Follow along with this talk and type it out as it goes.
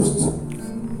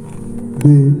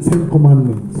the Ten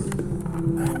Commandments.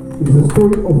 It's a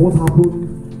story of what happened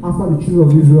after the children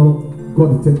of Israel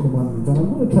got the Ten Commandments. And I'm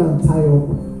going to try and tie up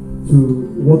to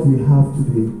what we have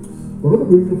today. We're going to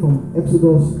be reading from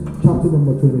Exodus chapter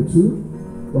number 22.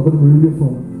 We're going to be reading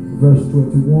from verse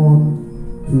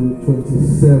 21 to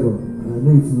 27. And I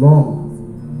know it's long.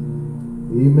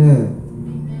 Amen.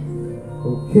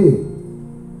 Okay.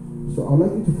 So I'd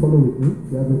like you to follow with me. If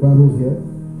you have your Bibles here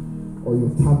or your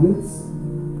tablets,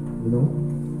 and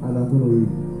I'm going to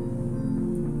read.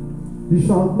 You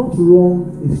shall not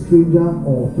wrong a stranger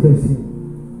or oppress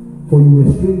him, for you were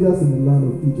strangers in the land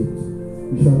of Egypt.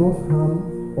 You shall not harm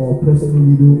or oppress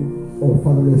any widow or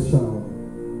fatherless child.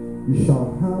 You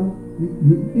shall harm,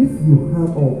 if you harm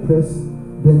or oppress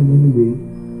them in any way,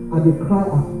 and they cry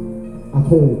at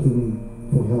all to me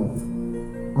for help,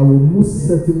 I will most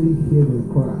certainly hear their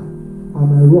cry, and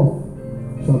my wrath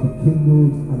shall be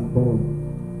kindled and burned.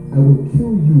 I will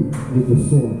kill you with the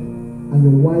sword, and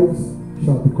your wives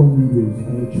shall become widows,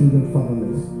 and your children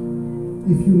fatherless.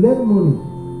 If you lend money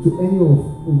to any of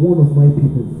one of my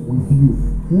people with you,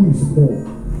 who is poor,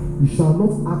 you shall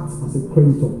not act as a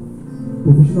creditor,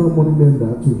 professional money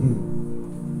lender to him.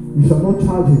 You shall not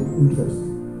charge him interest.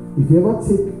 If you ever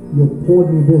take your poor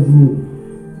neighbor's robe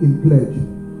in pledge,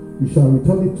 you shall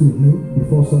return it to him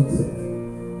before sunset,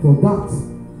 for that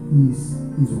is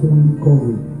his only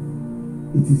covering.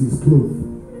 It is his cloth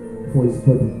for his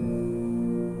body.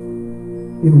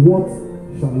 In what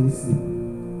shall he sleep?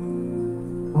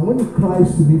 And when he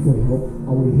cries to me for help,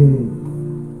 I will hear him,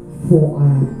 for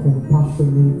I am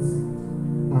compassionate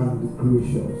and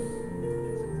gracious.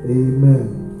 Amen.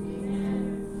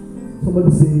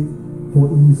 Somebody say, for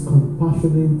he is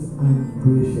compassionate and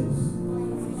gracious.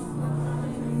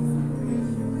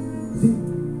 See,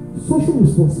 social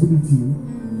responsibility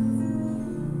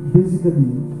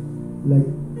basically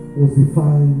was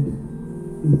defined,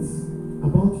 it's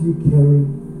about you caring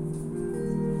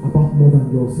about more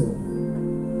than yourself,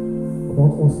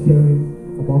 about us caring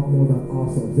about more than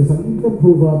ourselves. There's an Indian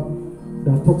proverb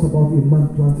that talks about a man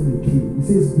planting a tree. It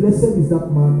says, blessed is that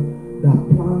man that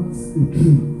plants a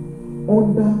tree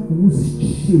under whose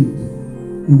shade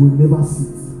he will never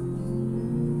sit.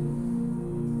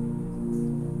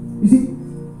 You see,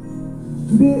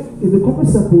 today in the corporate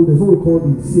circle, there's what we call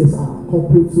the CSR,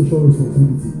 corporate social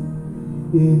responsibility.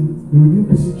 In the Redeemed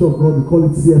Christian Church of God, we call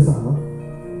it CSR,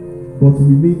 but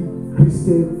we mean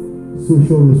Christian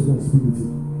social responsibility.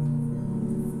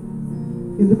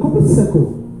 In the corporate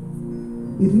circle,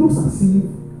 it looks as if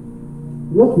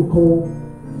what we call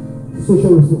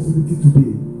social responsibility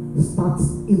today starts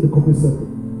in the corporate circle.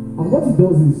 And what it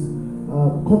does is,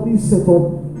 companies set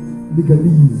up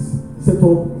legalese, set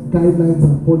up guidelines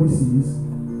and policies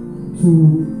to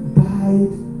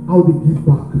guide how they give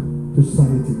back to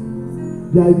society.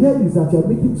 The idea is that you're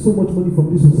making so much money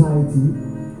from this society,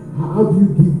 how do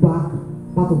you give back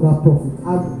part of that profit?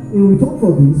 And in return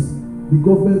for this, the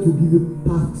government will give you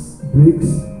tax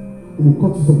breaks, will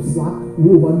cut you some slack,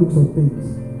 will overlook some things.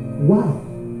 Why?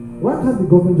 Why can't the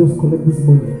government just collect this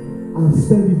money and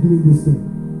spend it doing this thing?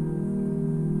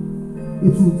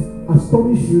 It would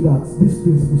astonish you that this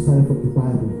principle started from the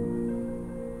Bible.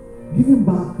 Giving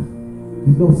back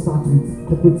did not start with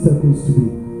corporate circles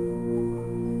today.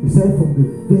 He said from the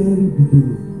very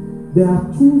beginning, there are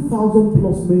 2,000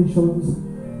 plus mentions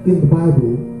in the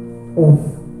Bible of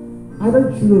either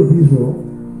children of Israel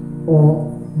or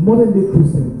modern day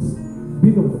Christians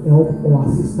being of help or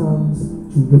assistance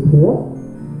to the poor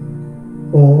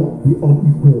or the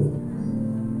unequal.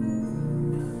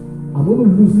 I'm going to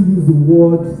loosely use the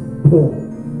word poor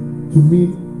to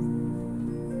mean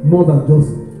more than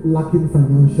just lacking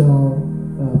financial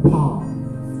power.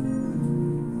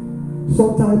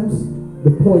 Sometimes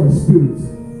the poor in spirit,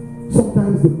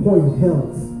 sometimes the poor in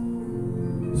health,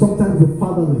 sometimes the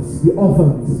fatherless, the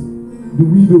orphans, the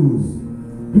widows,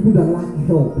 people that lack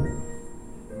help.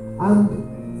 And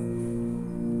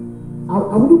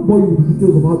I wouldn't bore you with the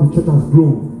details of how the church has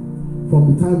grown from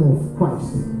the time of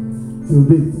Christ till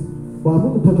date, but I'm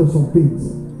going to touch on some things,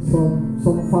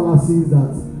 some fallacies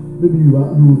that maybe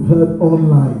you've heard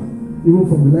online, even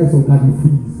from the likes of Daddy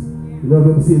Freeze. You know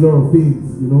them say a lot of things,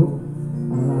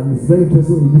 and it's very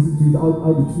interesting when you listen to it,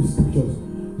 how the two scriptures.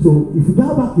 So if you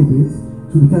go back a bit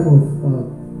to the time of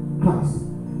Christ,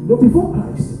 before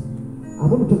Christ, I'm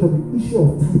going to touch on the issue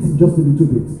of tithing just a little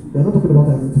bit. We're not talking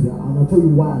about tithing today, and I'll tell you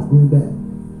why I'm going there.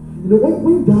 When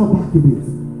you go back a bit,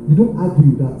 you don't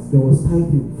argue that there was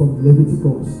tithing from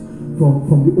Leviticus,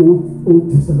 from the Old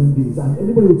Testament days, and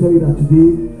anybody will tell you that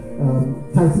today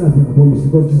tithing has been abolished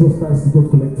because Jesus Christ did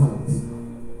not collect tithes.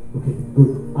 Okay,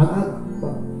 good. And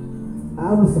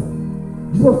I understand.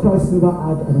 Jesus Christ never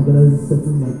had an organized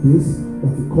setting like this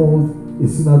that he called a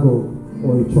synagogue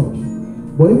or a church.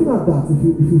 But even at that, if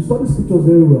you study scriptures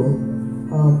very well,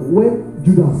 when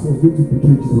Judas was going to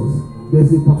betray Jesus,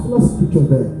 there's a particular scripture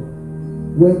there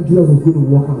when Judas was going to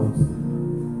walk out,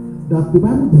 that the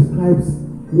Bible describes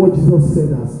what Jesus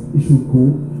said as he should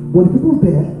go, but the people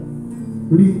there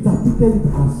reinterpreted it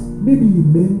as maybe he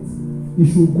meant he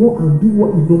should go and do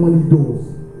what he normally does,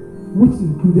 which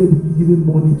included giving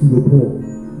money to the poor.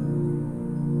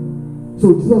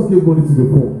 So Jesus gave money to the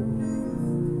poor.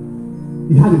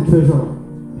 He had a treasurer.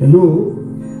 Hello?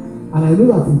 And I know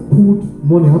that he pulled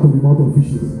money out of the mouth of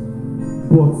fishes,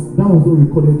 but that was not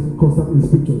recorded constantly in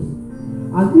scriptures.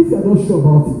 And if you are not sure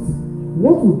about it,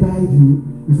 what will guide you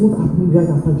is what happened right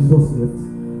after Jesus left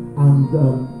and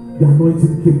the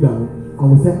anointing came down and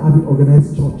we started having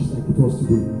organized church like it was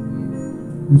today.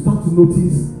 You start to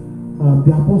notice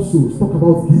the apostles talk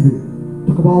about giving,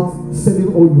 talk about selling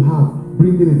all you have,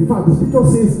 bringing it. In fact, the scripture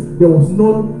says there was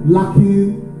none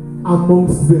lacking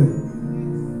amongst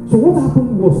them. So what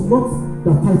happened was not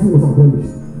that tithing was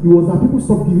abolished. It was that people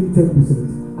stopped giving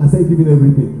 10% and started giving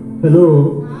everything.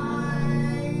 Hello?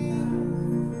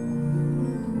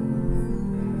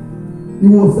 It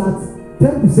was that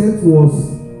 10% was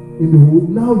in the hood,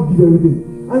 now you give everything.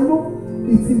 And you know,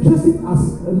 it's interesting as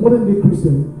a modern day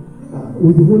Christian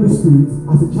with the Holy Spirit,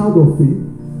 as a child of faith,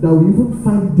 that we even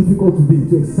find it difficult today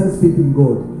to exercise faith in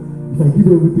God. If I give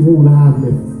everything, what will I have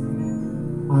left?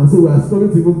 And so we are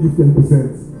struggling to even give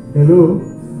 10%. Hello?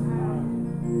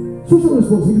 Social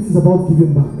responsibility is about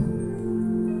giving back.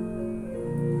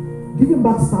 Giving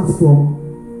back starts from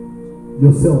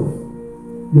yourself,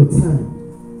 your time,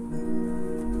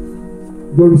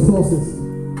 your resources,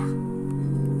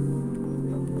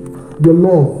 your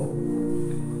love.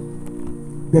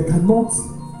 There cannot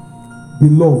be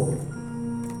love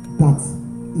that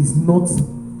is not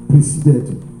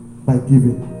preceded by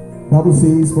giving. The Bible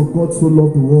says, for God so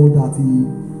loved the world that he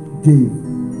gave.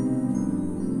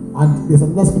 And there's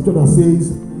another scripture that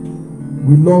says,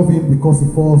 we love him because he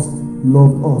first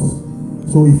loved us.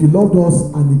 So if he loved us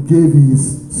and he gave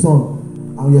his son,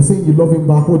 and you're saying you love him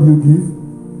back, what do you give?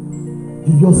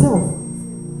 Give yourself.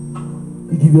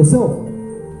 You give yourself.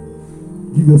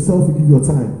 Give yourself, you give your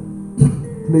time.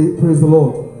 Praise the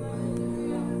Lord.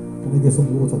 Can I get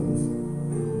some water, please?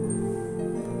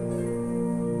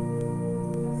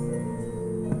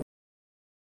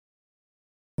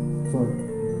 Sorry.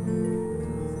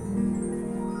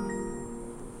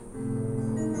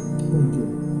 Thank you.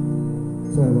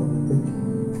 Sorry about that. Thank you.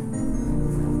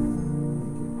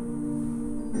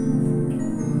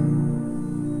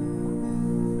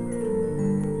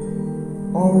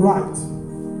 All right.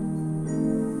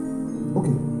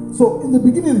 Okay. So in the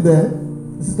beginning there,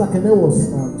 Sister Kene was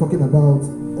talking about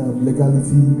legality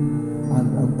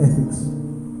and ethics.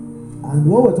 And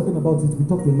while we're talking about it, we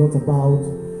talked a lot about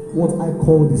what I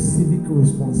call the civic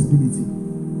responsibility.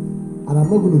 And I'm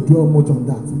not going to dwell much on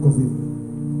that because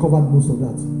they've covered most of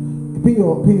that. Pay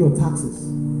your taxes,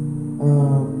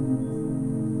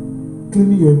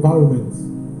 cleaning your environment.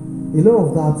 A lot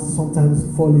of that sometimes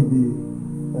fall in the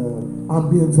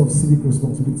ambience of civic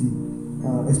responsibility,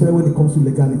 especially when it comes to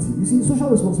legality. You see, social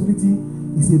responsibility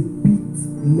is a bit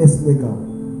less legal.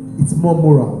 It's more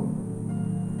moral.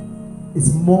 It's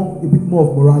a bit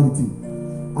more of morality.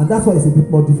 And that's why it's a bit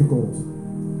more difficult.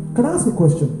 Can I ask a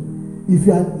question? If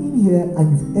you are in here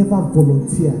and you've ever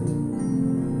volunteered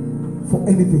for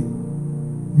anything,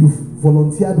 you've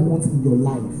volunteered once in your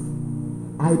life,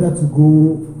 either to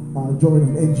go join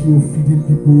an NGO feeding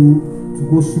people, to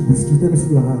go sweep the street, let me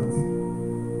see your hands.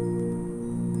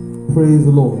 Praise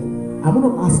the Lord. I'm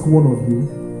going to ask one of you.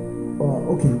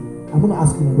 Okay, I'm going to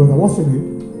ask you, my brother, what's your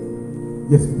name?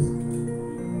 Yes, please.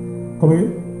 Come in.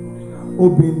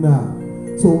 Obina.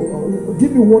 So,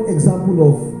 give me one example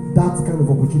of that kind of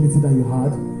opportunity that you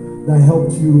had that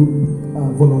helped you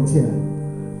volunteer.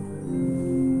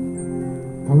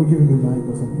 Can we give him a mic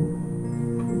or something?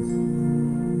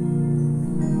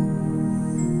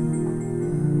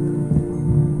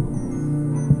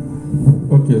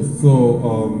 Okay, so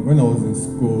when I was in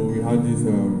school, we had this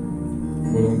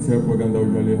volunteer program that we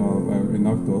usually have in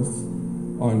Actos,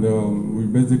 and we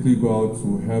basically go out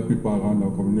to help people around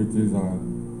our communities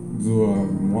and do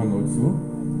one or two.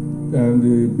 And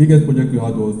the biggest project we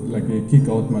had was like a kick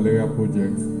out malaria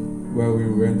project, where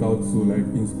we went out to like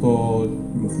install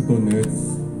mosquito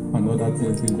nets and other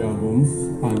things in their homes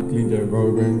and clean their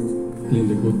environment, clean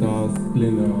the gutters,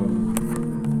 clean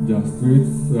their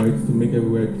streets, right, to make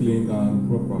everywhere clean and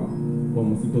proper for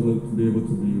mosquitoes not to be able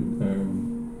to be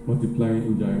multiplying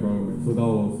in their environment. So that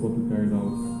was what we carried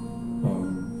out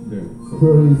them. So.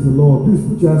 Praise the Lord. Please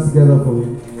put your hands together for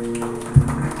him.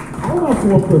 I want to ask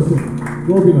you one question.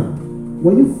 Robina,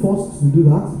 were you forced to do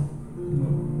that? No.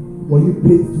 Were you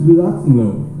paid to do that? No.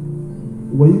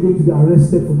 Were you going to be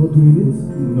arrested for not doing it?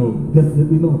 No.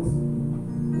 Definitely not.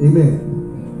 Amen.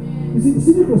 You see,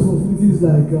 civic responsibilities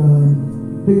like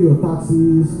paying your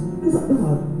taxes, those are,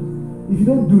 if you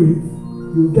don't do it,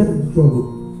 you'll get into trouble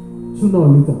sooner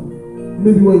or later.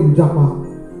 Maybe when you jump out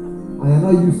and you're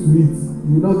not used to it,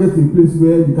 you will not get to a place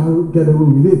where you can't get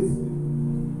away with it.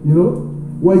 You know,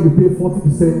 where you pay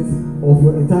 40% of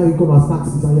your entire income as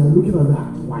taxes and you're looking at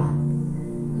that, why?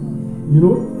 You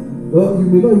know, you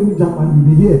may not even jump and you'll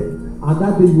be here. And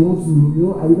that day you want to, you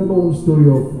know, I remember one story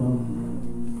of,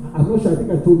 I'm not sure, I think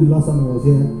I told you last time I was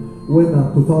here, when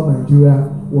Total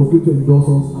Nigeria was going to endorse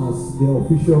us as their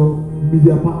official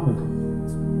media partner.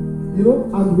 You know,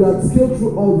 and we had scaled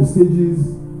through all the stages.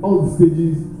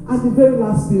 At the very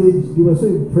last stage, they were so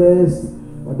impressed.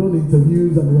 I done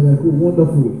interviews and they were like, oh,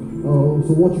 wonderful.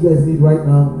 So what you guys need right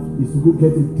now is to go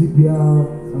get a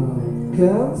DPR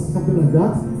clearance, something like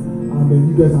that. And then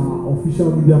you guys are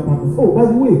official media partners. Oh,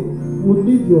 by the way, we'll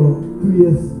need your 3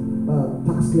 years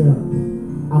tax clearance.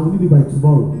 And we need it by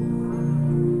tomorrow.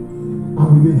 And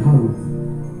we didn't have it.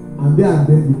 And then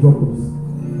they dropped us.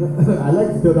 I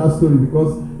like to tell that story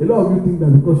because a lot of you think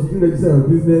that because you didn't register your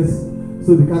business,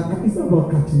 so they can, it's not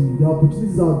about catching you. There are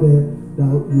opportunities out there that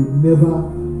you'll never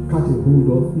catch a hold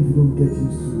of if you don't get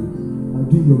used to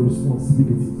doing your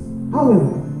responsibilities.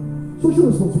 However, social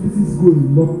responsibilities go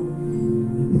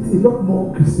it's a lot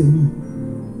more Christian.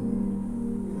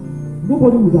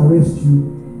 Nobody would arrest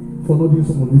you for not doing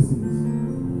some of these things.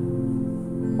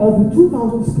 Of the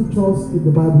 2,000 scriptures in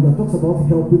the Bible that talks about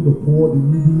helping the poor, the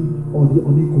needy, or the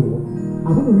unequal,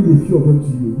 I'm going to read a few of them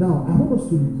to you. Now, I want us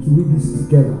to read this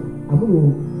together. I don't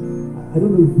know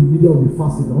if the media will be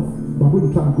fast enough, but I'm going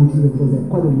to try and go through them because there are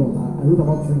quite a lot. I wrote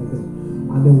about 10 of them,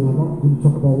 and then we're not going to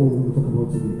talk about what we're going to talk about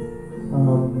today.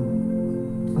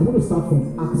 I'm going to start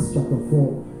from Acts chapter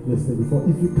 4, verse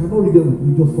 34. If you cannot read them with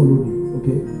me, just follow me,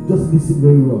 okay? Just listen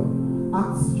very well.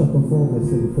 Acts chapter 4, verse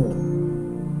 34.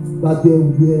 That there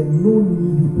were no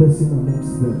needy person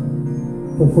amongst them.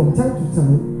 For from time to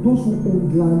time, those who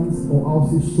owned lands or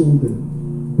houses sold them,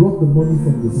 brought the money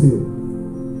from the sale.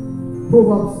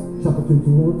 Proverbs chapter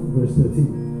 21, verse 13.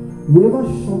 Whoever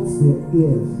shuts their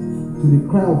ears to the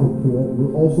cry of the poor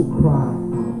will also cry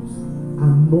out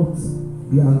and not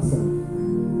be answered.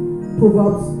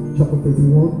 Proverbs chapter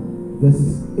 31,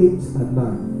 verses 8 and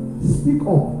 9. Speak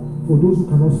up for those who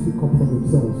cannot speak up for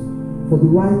themselves, for the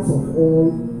rights of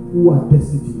all who are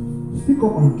destitute. Speak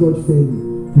up and judge fairly.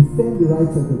 Defend the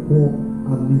rights of the poor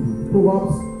and needy.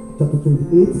 Proverbs chapter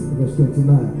 28, verse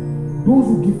 29. Those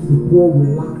who give to the poor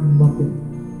will lack nothing,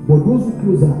 but those who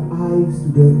close their eyes to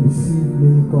them receive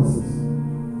many curses.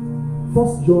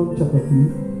 1 John chapter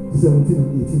 3, 17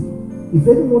 and 18. If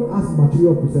anyone has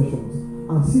material possessions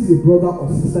and sees a brother or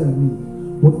sister in need,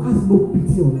 but has no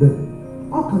pity on them,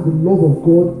 how can the love of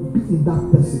God be in that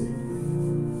person?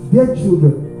 Dear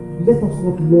children, let us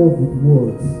not love with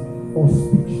words or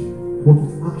speech, but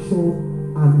with action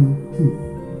and in truth.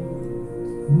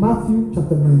 Matthew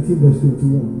chapter 19, verse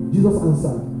 21. Jesus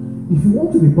answered, if you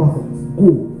want to be perfect,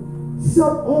 go,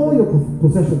 sell all your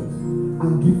possessions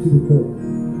and give to the poor,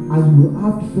 and you will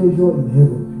have treasure in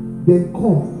heaven. Then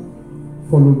come,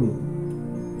 follow me.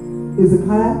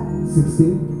 Ezekiel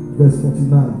 16, verse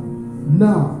 49.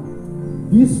 Now,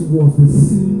 this was the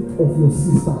sin of your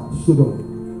sister Sodom.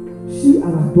 She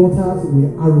and her daughters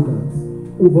were arrogant,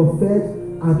 overfed,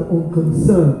 and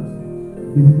unconcerned.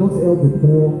 They did not help the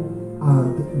poor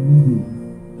and needy.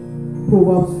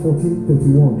 Proverbs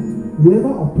 14:31.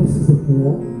 Whoever oppresses the poor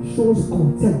shows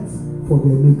contempt for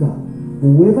their maker, but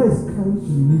whoever is kind to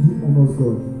the needy honors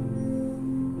God.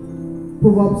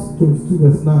 Proverbs 22,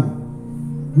 verse 9.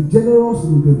 The generous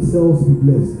will themselves be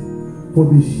blessed, for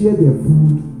they share their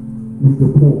food with the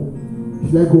poor.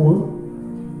 Should I go on?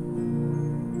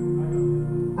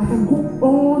 I can go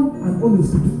on and on in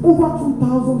scriptures. Over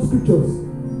 2,000 scriptures.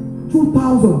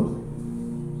 2,000.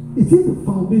 It is the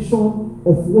foundation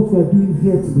of what we are doing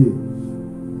here today.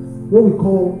 What we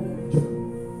call church.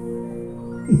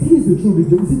 It is the true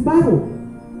religion. It's in the Bible.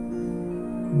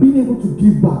 Being able to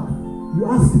give back. You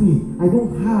ask me, I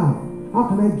don't have. How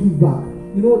can I give back?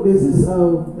 You know, there's this,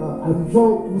 I'm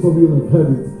sure most of you have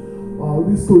heard it.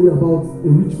 This story about a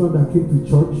rich man that came to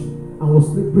church and was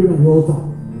praying at the altar.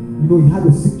 You know, he had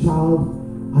a sick child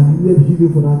and he needed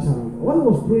healing for that child. While he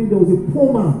was praying, there was a poor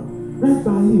man right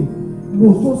by him. He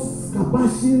was just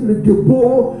kabashing, the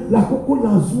gebo, la coco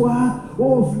lazua,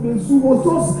 oh, was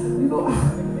just, you know,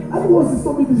 and he was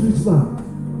disturbing this rich man.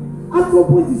 At some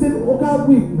point, he said, okay,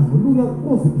 wait now. Look,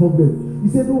 what's the problem? He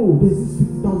said, oh, there's this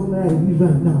 50,000 naira I need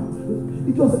right now.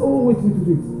 He just said, oh, wait.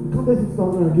 He counted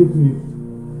 50,000 and gave to him.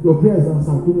 Your prayer is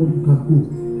answered. Don't know, you can go.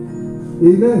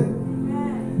 Amen.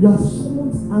 You are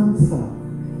someone's answer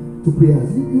to prayers.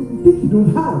 You think you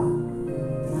don't have.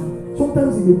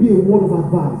 Sometimes it may be a word of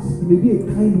advice. It may be a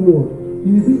kind word.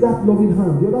 It may be that loving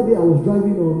hand. The other day I was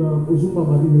driving on Ozumba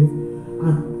Madiwe,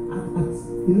 and at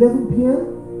 11 p.m.,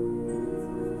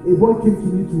 a boy came to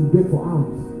me to beg for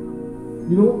alms.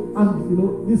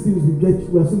 These things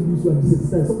we are so used to at this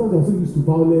extent. Sometimes we are so used to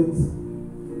violence.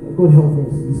 God help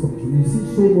us in this country. You see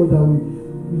so much that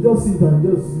you just sit and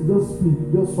you just speak, you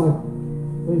just swipe.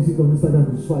 When you sit on Instagram,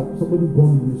 you swipe. Somebody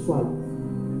born you swipe.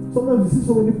 Sometimes you see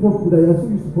so many poor people that you are so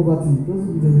used to poverty, it doesn't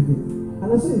mean anything. And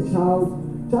I saw a child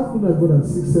could have more than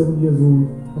 6-7 years old,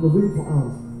 and was waiting for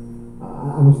hours.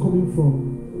 I was coming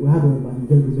from, we had an event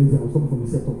the next day, I was coming from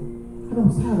the setup. And I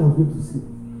was tired, I was going to sleep.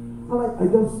 And I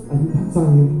didn't answer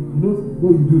him. You know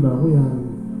what you do now when you're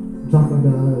drunk and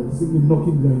they're singing,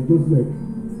 knocking there, you just like,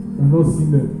 you're not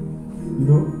seeing them.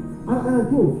 And I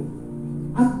drove.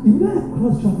 And immediately I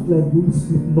crossed traffic light, the Holy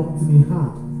Spirit knocked me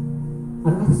hard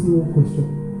and asked me one question.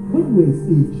 When you were his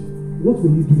age, what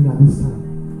were you doing at this time?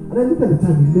 And I looked at the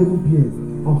time, 11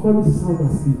 p.m. I was probably sound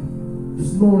asleep,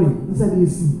 snoring inside the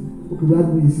AC. Okay, we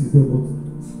had no ACs there, but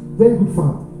very good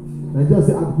fan. I just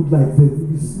say I had good light there.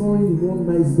 You'll be snoring in one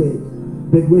nice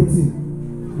bed waiting.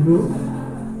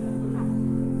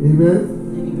 Amen.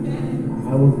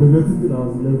 I was bedwetting till I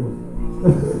was 11.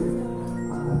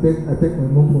 I thank my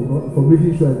mom for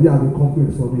making sure I didn't have a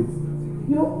complex from it.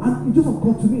 And it just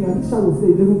occurred to me, and this child was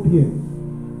there 11 p.m.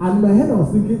 And in my head I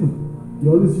was thinking, you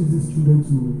always use these children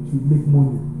to make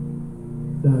money.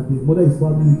 That the mother is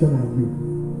probably richer than you.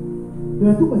 Then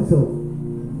I told myself,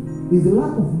 is the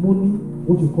lack of money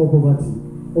what you call poverty,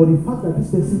 or the fact that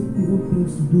this person even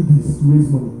thinks to do this to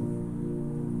raise money?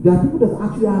 There are people that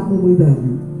actually have more money than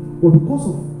you, but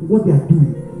because of what they are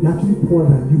doing, they are actually poorer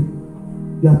than you.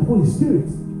 They are poor in spirit.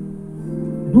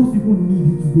 Those people need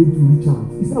you to be able to reach out.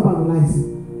 It's not about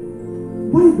analyzing.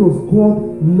 Why does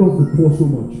God love the poor so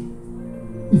much?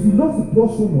 If he loves the poor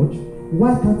so much,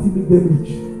 why can't he make them rich?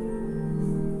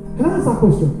 Can I answer a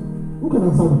question? Who can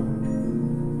answer me?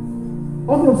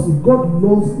 Obviously, God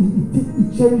loves,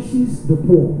 he cherishes the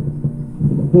poor.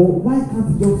 But why can't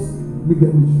he just make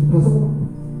them rich? Can someone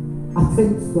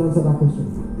attempt to answer that question?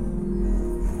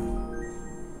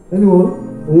 Anyone?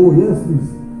 Oh, yes, please.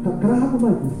 Can I have a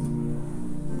mic, please?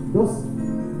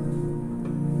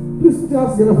 Please put your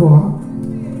hands together for her.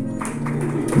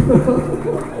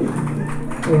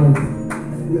 Alright.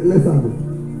 Let's have it.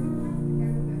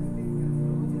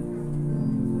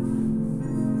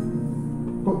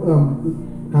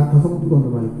 Can someone put on the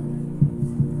mic?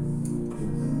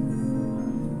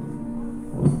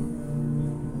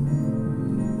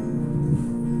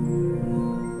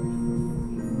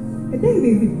 I think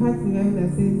there's a part in the Bible that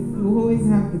says you will always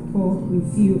have the poor with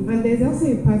you. And there's also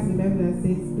a part in the Bible that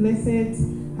says, blessed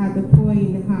are the poor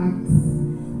in heart,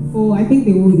 for I think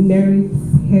they will inherit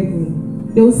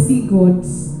heaven. They will see God.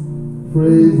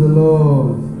 Praise the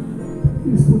Lord.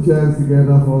 Please put your hands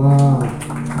together for her.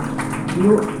 I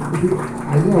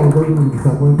know I was going to be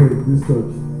disappointed in this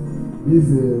church.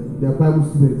 Their Bible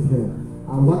students here.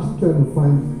 I was actually trying to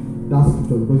find that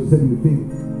scripture because you said you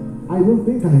think. I don't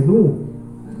think I know.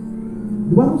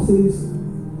 The Bible says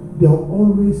there will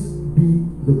always be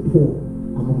the poor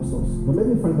amongst us. But let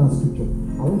me find that scripture.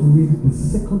 I want to read the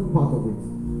second part of it.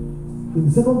 In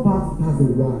the second part, it has a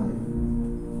why.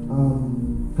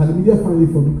 Can the media find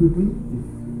it for me quickly? If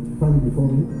you find it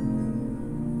before me.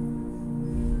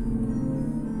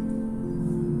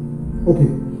 Okay.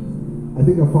 I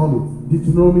think I found it.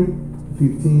 Deuteronomy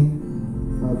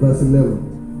 15, verse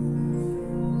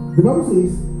 11. The Bible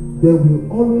says, there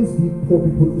will always be poor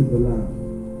people in the land.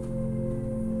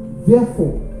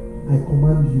 Therefore, I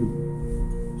command you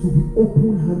to be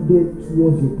open-handed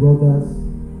towards your brothers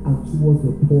and towards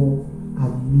the poor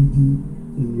and needy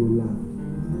in your land.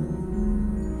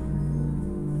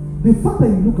 The fact that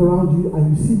you look around you and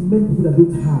you see many people that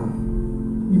don't have,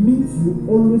 it means you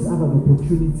always have an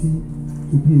opportunity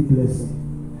to be a blessing.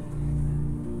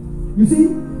 You see,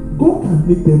 God can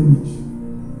make them rich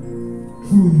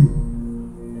through you.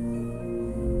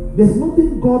 There's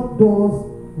nothing God does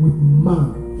with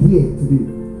man here today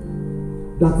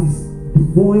that is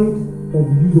devoid of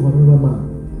the use of another man.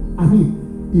 I mean,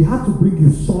 he had to bring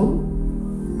his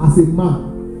son as a man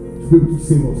to be able to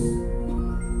save us.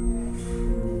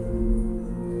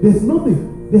 There's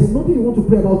nothing you want to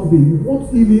pray about today. You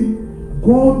want healing,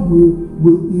 God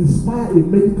will inspire a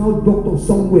medical doctor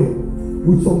somewhere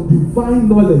with some divine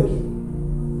knowledge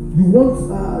You want,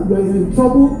 you are in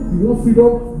trouble, you want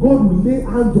freedom, God will lay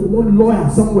hands on one lawyer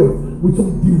somewhere with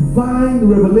some divine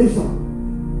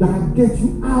revelation that can get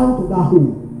you out of that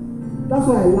hole. That's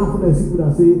why I laugh when I see people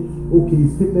that say, okay,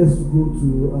 it's fitness to go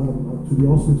to the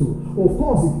hospital. Of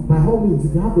course, by all means,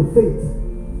 if you have the faith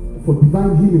for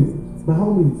divine healing, by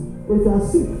all means. But if you are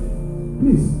sick,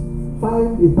 please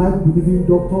find a Bible-believing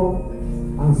doctor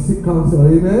and seek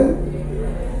counsel. Amen?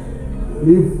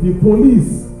 If the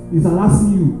police is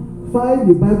harassing you, find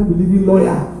a Bible-believing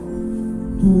lawyer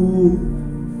to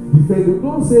defend you.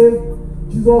 Don't say,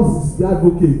 Jesus is the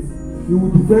advocate. He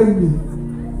will defend me.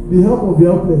 The help of the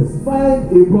helpless.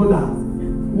 Find a brother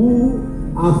who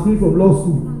has free from law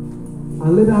school, and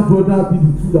let that brother be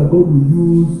the tool that God will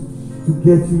use to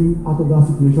get you out of that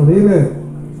situation. Amen.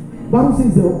 Bible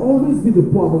says there will always be the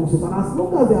poor amongst us, and as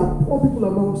long as there are poor people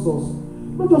amongst us,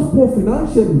 not just poor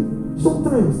financially,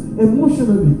 sometimes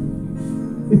emotionally,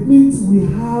 it means we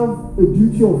have a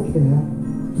duty of care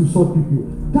to such people.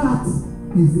 That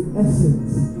is the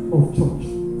essence of church.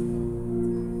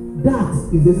 That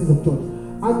is the essence of church.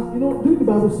 And during the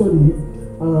Bible study,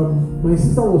 my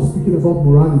sister was speaking about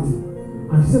morality,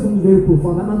 and she said something very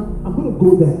profound, and I'm going to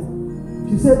go there.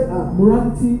 She said,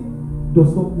 morality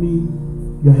does not mean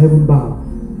you're heaven bound.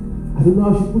 I don't know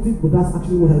how she put it, but that's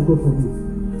actually what I got from it.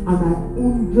 And I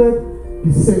 100%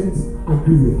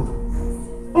 agree with her.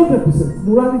 100%.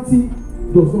 Morality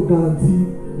does not guarantee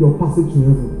your passage to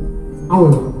heaven.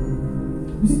 However,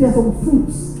 you see, there are some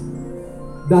fruits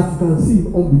that you can see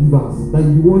in unbelievers that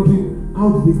you'll be wondering, how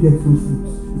do they get those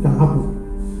fruits? It can happen.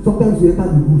 Sometimes we enter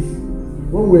the bush.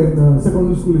 When we were in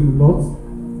secondary school in the north,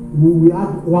 we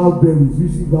had wild berries. We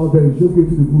used to eat wild berries. Just go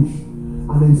into the bush,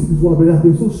 and then you see these wild berries.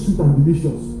 They're so sweet and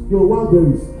delicious. Wild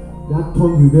berries. They had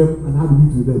tongues with them and had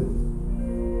meat with them.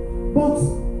 But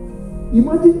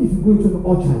imagine if you go into an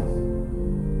orchard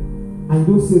and you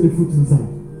don't see any fruit inside.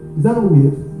 Is that not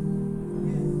weird?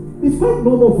 It's quite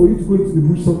normal for you to go into the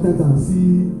bush sometimes and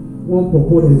see one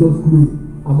pawpaw that is just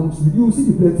growing amongst you. You will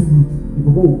see the plenty weed. The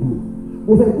pawpaw will grow.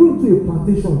 But if I go into a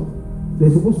plantation,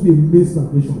 there's supposed to be a maize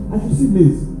plantation. I should see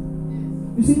maize.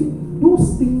 You see,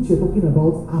 those things you're talking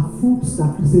about are fruits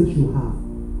that Christians should have.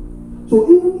 So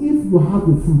even if you have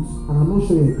the fruits, and I'm not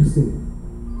sure you're a Christian,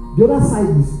 the other side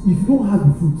is, if you don't have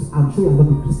the fruits, I'm sure you're not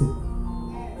a Christian.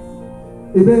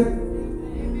 Amen?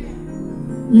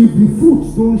 If the fruits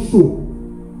don't show,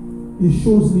 it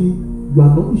shows me you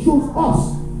are not, it shows us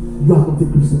you are not a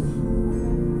Christian.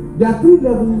 There are three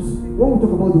levels when we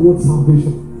talk about the word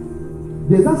salvation.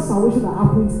 There's that salvation that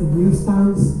happens in the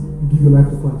instance you give your life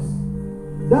to Christ.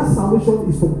 That salvation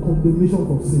is from condemnation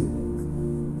from sin.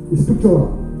 It's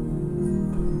scriptural.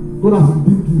 God has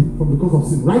redeemed you from the cause of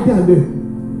sin. Right there and then,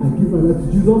 I give my life to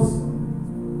Jesus.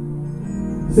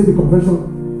 Say the confession.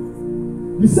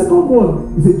 The second one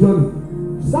is a journey.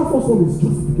 That first one is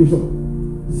justification.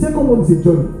 The second one is a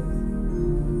journey.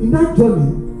 In that journey,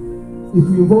 it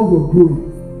will involve your growing.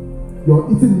 You're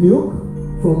eating milk,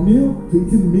 from milk to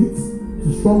eating meat to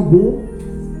strong bone.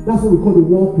 That's what we call the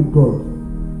walk with God.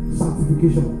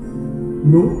 Sanctification.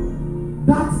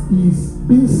 That is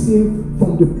being saved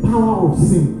from the power of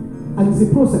sin. And it's a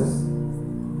process.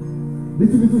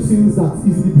 Little sins that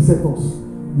easily beset us.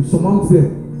 You surmount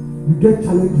them. You get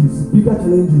challenges, bigger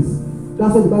challenges.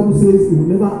 That's what the Bible says. It will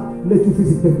never let you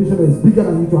face a temptation that is bigger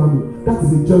than you to handle. That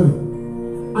is a journey.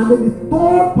 And then the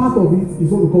third part of it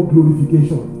is what we call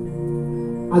glorification.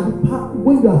 And the part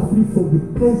when you are free from the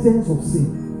presence of sin.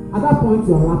 At that point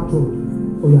you are raptured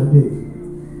or you are dead.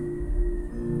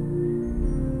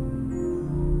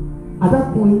 At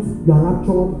that point you are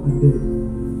raptured and dead.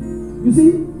 You see,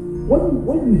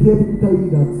 when you hear people tell you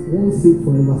that once saved,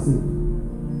 forever saved,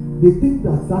 they think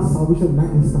that salvation in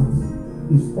that instance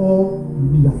is all you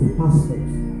need as a passport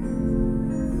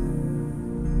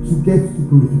to get to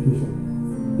glorification.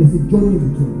 There's a journey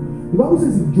in between. The Bible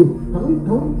says in Job, can we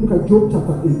look at Job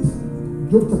chapter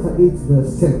 8? Job chapter 8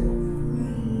 verse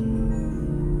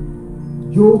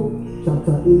 10. Job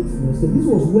chapter 8 verse 10. This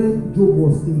was when Job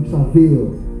was in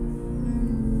travail.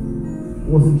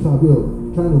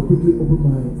 Trying to quickly open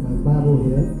my Bible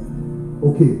here.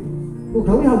 Okay. Oh,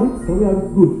 can we have it?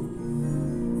 Good.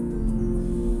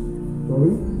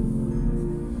 Sorry.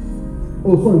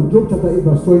 Oh, sorry. Job chapter 8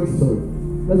 verse 20. Sorry.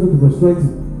 Let's go to verse 20.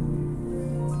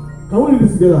 Can we read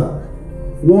this together?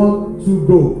 1, 2,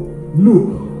 go. Look,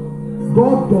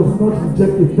 God does not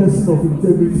reject a person of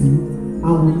integrity and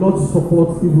will not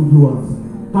support evildoers.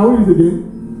 Can we read it again?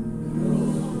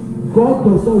 God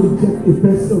does not reject a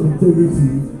person of integrity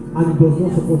and he does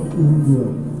not support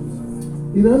evildoers.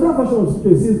 In another version of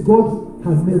scripture, it says God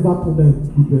can never condemn a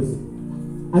good person.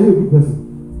 Are you a good person?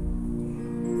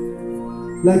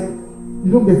 Like,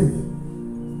 you don't get it.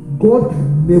 God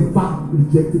can never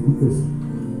reject a good person.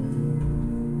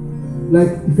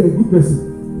 Like, if you're a good person,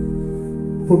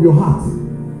 from your heart,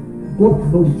 God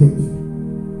cannot reject you.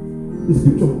 It's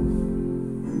scripture.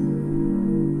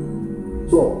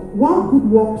 So, one good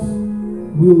works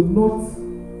will not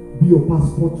be your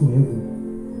passport to heaven.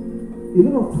 A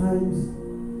lot of times,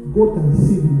 God can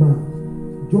save a man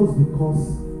just because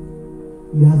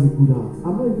he has a good heart.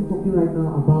 I'm not even talking right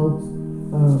now about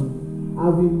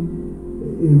having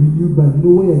a renewed mind. You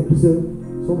know, when you're a Christian,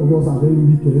 some of us are very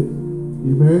wicked.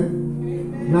 Amen.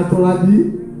 Naturally,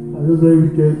 I'm just very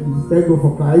wicked. Thank God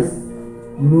for Christ.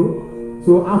 You know.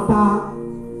 So after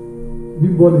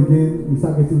being born again, we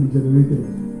start getting regenerated.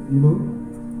 You know.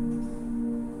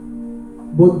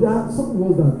 But there are some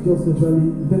of us that just naturally,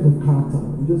 in terms of character,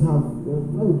 we just have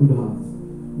a good heart.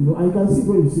 You know, and you can see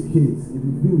when you see kids, if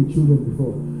you've been with children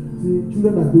before, see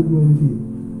children that don't know anything.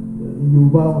 In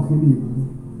Yoruba, who is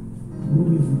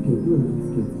wicked, who is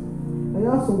wicked. And you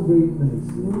have some very nice,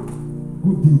 you know,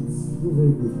 good deeds.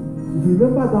 Very good. If you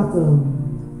remember that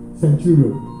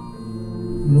centurion,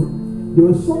 you know, there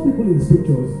were some people in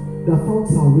scriptures that found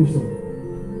salvation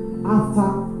after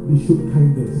they showed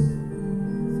kindness.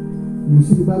 You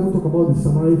see the Bible talk about the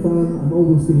Samaritan and all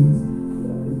those things.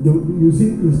 You see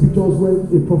in scriptures when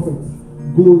a prophet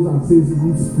goes and says he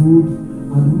needs food,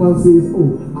 and the woman says,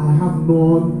 "Oh, I have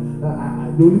none.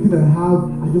 The only thing I have,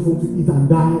 I just want to eat and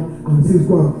die." And he says,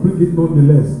 "Go and bring it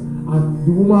nonetheless." And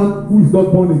the woman, who is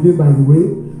not born again, by the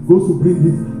way, goes to bring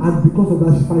it, and because of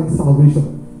that, she finds salvation.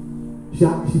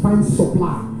 She finds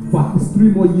supply for at least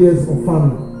 3 more years of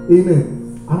famine. Amen.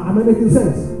 Am I making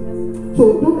sense?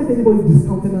 So don't let anybody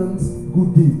discountenance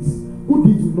good deeds. Good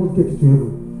deeds will not get you to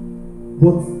heaven.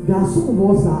 But there are some of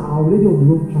us that are already on the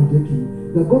wrong trajectory.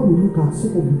 That God will look at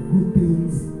some of the good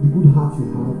things, the good heart you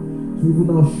have, to even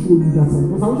now show you that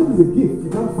salvation. Because salvation is a gift. You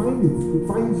can't find it. It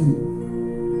finds you.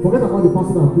 Forget about the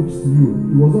person that preached to you.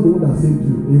 He was not the one that saved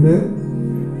you. Amen.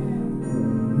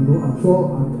 You know, I'm sure.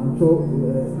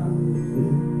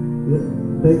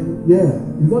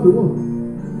 He's not the one.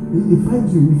 He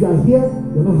finds you. If you are here,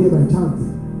 you're not here by chance.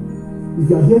 If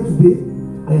you are here today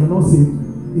and you're not saved,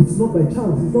 it's not by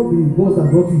chance. It's not the boss that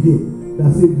brought you here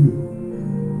that saved you.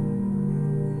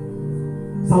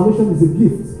 Salvation is a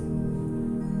gift,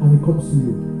 and it comes to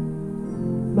you.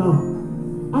 Now,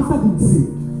 after being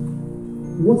saved,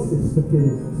 what's expected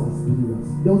of us as believers?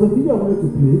 There was a video I wanted to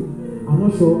play. I'm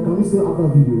not sure. Can we still add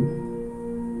that video?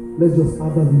 Let's just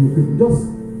add that video quickly. Just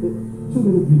a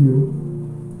 2-minute video.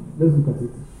 Let's look at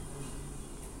it.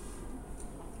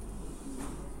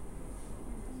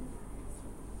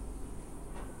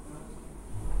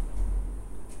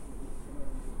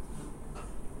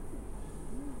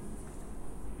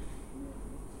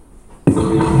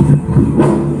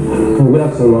 Good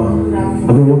afternoon.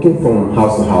 I've been working from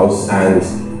house to house, and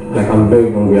like I'm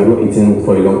very hungry. I've not eaten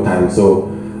for a long time, so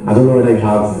I don't know whether you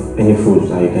have any food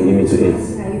that you can give me to eat.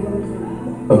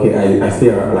 Okay, I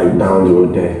stay like down the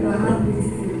road there.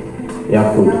 You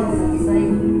have food?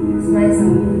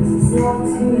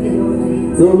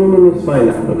 No, it's fine.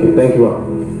 Okay, thank you, ma'am.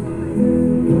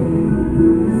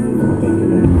 Thank you,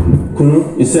 ma'am.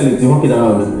 Kunu, you sell it, you walk it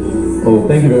around. Oh,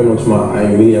 thank you very much, ma'am.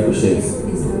 I really appreciate it.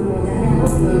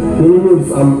 No,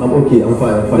 I'm okay, I'm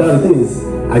fine. Now, the thing is,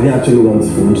 I didn't actually want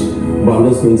food, but I'm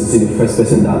just going to see the first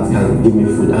person that can give me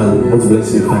food and I want to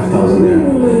bless you 5,000 naira.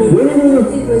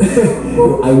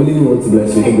 No. I really want to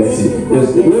bless you, to bless you.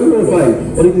 Yes, no, fine.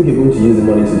 What do you think you're going to use the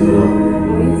money to do now?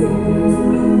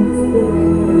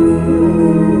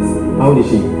 How old is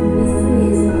she?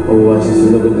 Oh,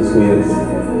 she's not going to school yet.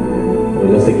 Well,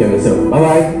 just take care of yourself.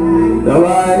 Bye-bye.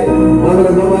 Bye-bye.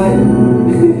 Bye-bye.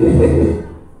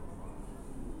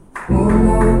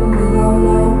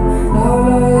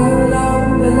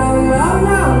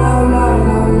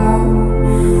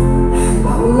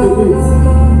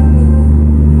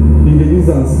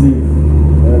 And sleep.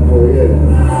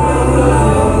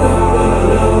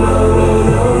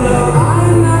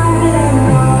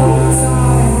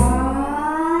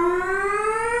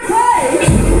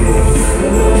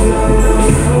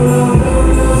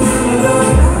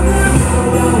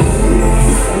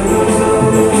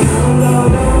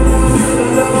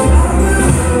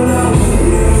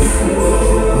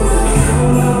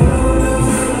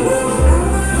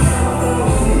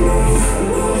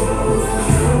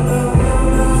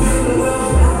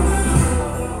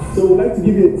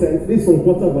 This from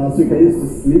portable, so you can use to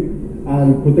sleep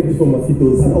and protect you from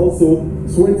mosquitoes, and also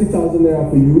 20,000 naira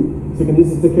for you, so you can use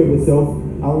to take care of yourself.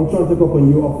 I will try to take up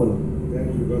on you often.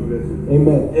 Thank you, God bless you.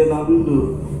 Amen.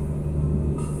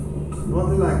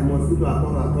 Nothing like mosquito at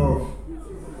all.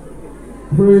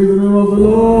 Praise the name of the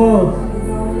Lord.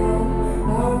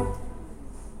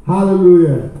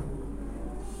 Hallelujah.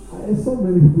 I saw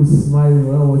many people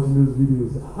smiling while watching those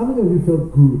videos. How many of you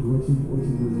felt good watching those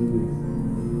videos?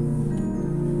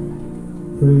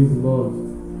 Praise the Lord.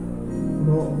 You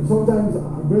know, sometimes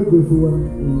I'm very grateful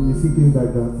when we see things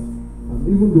like that.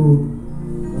 And even though,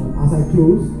 as I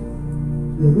close,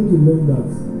 you're going to learn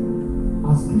that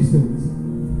as Christians,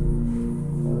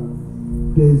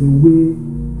 there is a way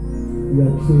we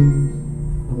are trained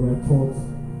and we are taught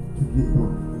to give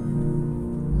back.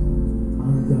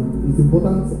 And it's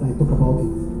important that I talk about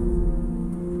it.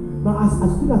 Now,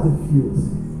 as good as it feels,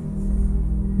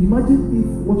 imagine if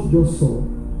what you just saw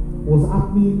was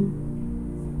happening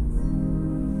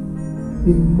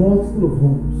in multiple of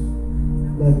homes.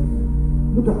 Like,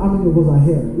 look at how many of us are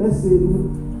here. Let's say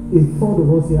even a third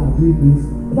of us here are doing this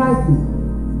quietly,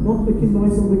 not making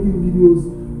noise, not making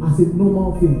videos as a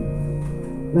normal thing.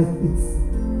 Like,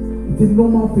 it's a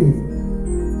normal thing.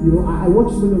 You know, I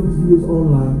watch many of these videos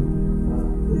online.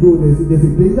 Though there's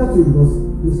a danger to it, because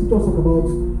the scriptures talk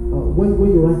about when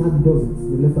your right hand does it,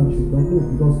 your left hand should not know,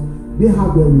 because they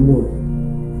have their reward.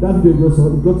 That video you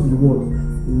saw, it got his reward.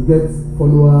 You get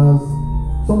followers.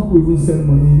 Some people will send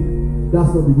money.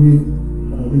 That's not the way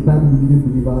the Bible believing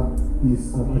believer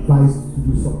is advised to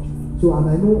do such. So,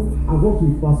 and I know I've worked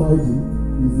with Pastor Eddie,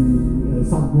 he's the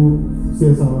Sadgo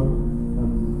CSR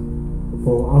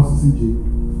for RCCG,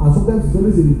 and sometimes it's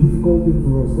always a difficult thing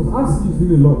for us, because RCCG is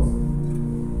doing a lot.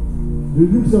 The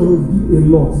religion will do a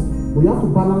lot, but you have to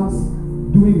balance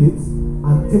doing it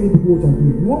and telling people what you're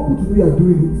doing. You want people to know you're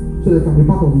doing it so they can be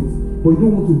part of it, but you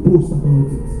don't want to boast about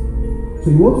it. So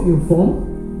you want to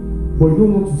inform, but you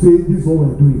don't want to say this is what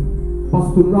we're doing.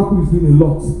 Pastor Tonorapu is doing a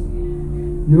lot,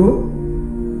 you know.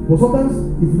 But sometimes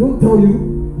if you don't tell you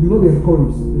will not be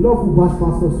encouraged. A lot of people bash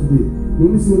pastors today. You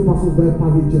only see when pastors buy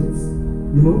private jets,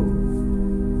 you know.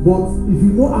 But if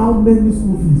you know how many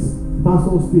school fees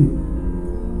pastors pay,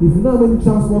 if you know how many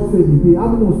transport fare they pay, how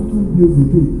many hospital bills they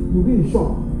pay, you'll be in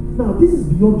shock. Now, this is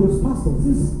beyond just pastors.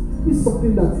 This is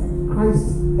something that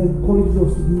Christ encourages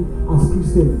us to do as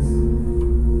Christians.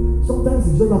 Sometimes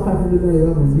it's just a 500 naira you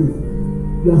have on you.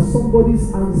 You are somebody's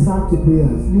answer to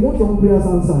prayers. You want your own prayers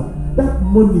answered. That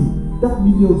money, that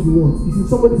millions you want, is in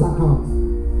somebody's account.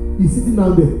 He's sitting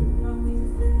down there,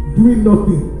 doing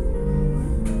nothing.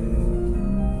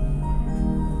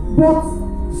 But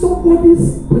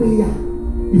somebody's prayer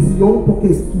is in your own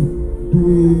pocket too,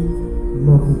 doing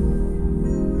nothing.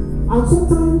 And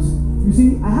sometimes, you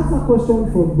see, I asked that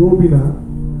question from Robina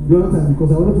the other time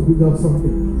because I wanted to bring out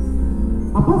something.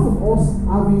 Apart from us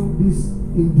having this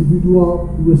individual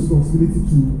responsibility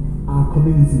to our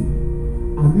community,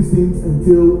 and these things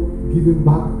entail giving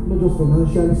back, not just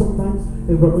financially, sometimes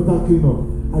environmental cleanup.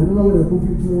 I remember when I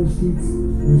moved into one street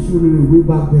in Shulere way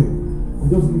back then. I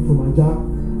just moved from Ajah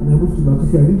and I moved to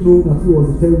Natufi. I didn't know Natufi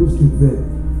was a terrible street there.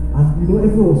 And you know,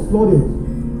 everyone was flooded.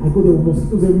 I go, there were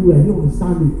mosquitoes everywhere. I didn't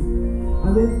understand it.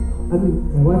 And then, I mean,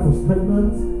 my wife was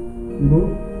pregnant. You know,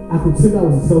 I could say that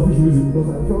was a selfish reason because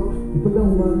I felt the pregnant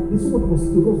woman, there's so much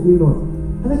mosquitoes, what's going on?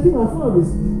 And I came and I found out this,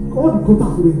 all the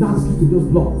contacts with the entire street were just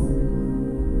blocked.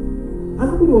 And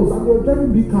nobody was, and they were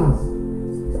driving big cars.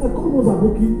 So I called those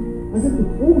Aboki. I said,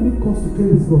 look, what will it cost to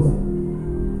clear this gutter?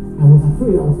 I was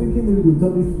afraid. I was thinking maybe they'll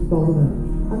tell me 50,000 naira.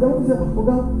 And then they said,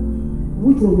 Oga,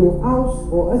 which was your house?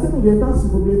 Or I said, no, the entire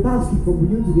street from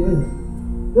beginning to the end.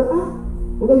 They said,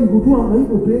 Oga, you go do it, now you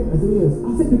go pay? I said, yes.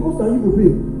 I said, because now you go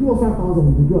pay. Give us 5,000,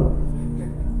 we go do it.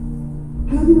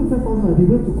 And I gave them 5,000, they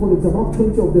went to college, about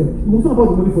 20 of them. It was not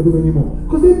about the money for them anymore.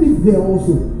 Because they lived there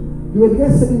also. They were the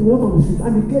guys selling water on the street.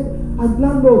 And they kept, and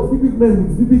landlords, big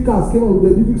men with big cars came out with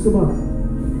their big stomach.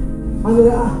 And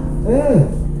they were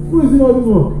who is doing all this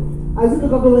one? I said,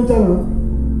 look at the channel.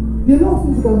 There are a lot of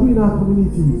things you can do in our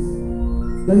communities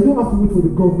that you don't have to wait for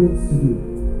the government to do.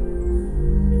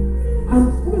 And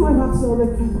when my wife asked me, I was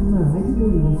like, I didn't know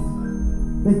it was.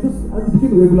 Like, just, it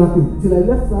became a regular thing. Till I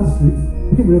left that street, it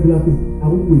became a regular thing. I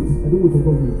won't wait. I don't wait for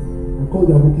government. I called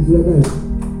the Abokis, so guys,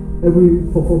 every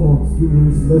 4 months,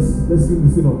 let's clean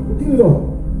this thing up. We clean it up.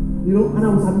 You know, and I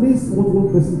was amazed what one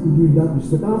person could do in that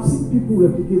respect. And I've seen people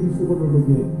replicate this over and over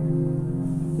again.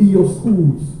 In your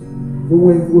schools,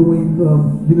 when we were in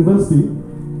university,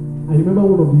 I remember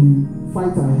one of the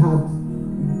fights I had,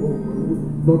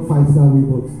 not fights that way,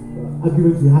 but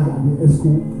arguments we had at the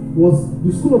school, was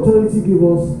the school authority gave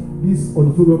us these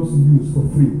auditoriums to use for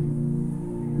free.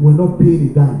 We're not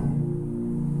paying a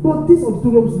dime. But these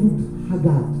auditoriums looked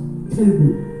haggard,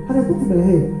 terrible. And I thought in my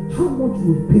head, how much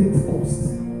would paint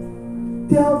cost?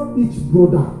 Tell each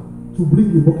brother to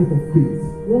bring a bucket of paint.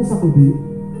 One Saturday,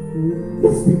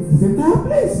 let's paint this entire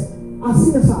place. As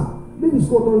CSR, let the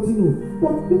school authority know.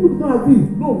 But people do not agree.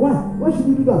 No, why? Why should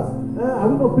we do that? Are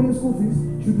we not paying school fees?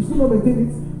 Should the school not maintain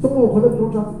it? Someone will collect the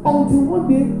contract. Until one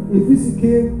day, a VC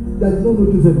came that did not know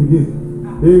Joseph again.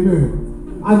 Amen.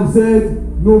 And said,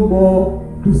 no more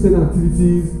Christian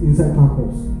activities inside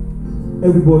campus.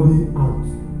 Everybody out.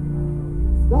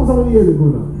 That was how many years ago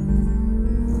now?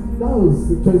 That was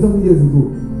 20-something years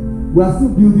ago. We are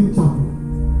still building chapel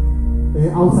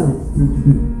outside till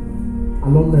today.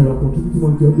 Alumni are contributing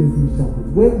money to help them finish chapel.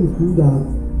 When you could have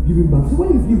given back. So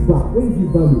when you give back, when you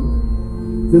give value,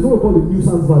 there's what we call the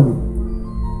nuisance value.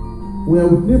 Where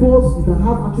with neighbors, you can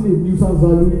have actually a nuisance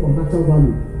value or natural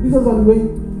value. Nuisance value when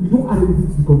you don't add anything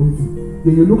to the community.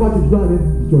 Then your local church, you don't add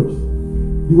anything to the church.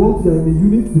 The ones that are in a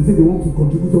unit, they say they want to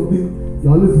contribute something,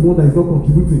 you're always the one that is not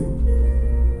contributing.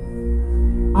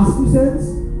 As Christians,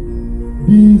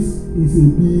 this is a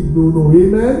big no-no.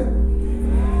 Amen?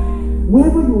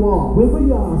 Wherever you are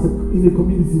in a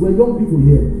community where young people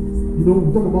here, you know,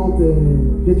 we talk about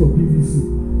get your PVC.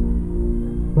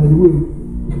 By the way,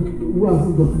 who has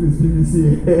got this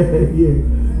PVC? Yeah.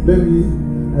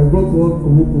 I brought one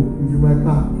Komoko. It's in my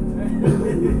car.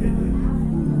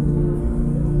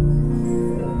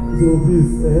 So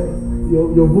please,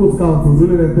 your votes count. Don't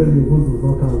let them tell you your votes does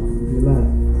not count. It's a lie.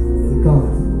 They count.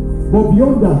 But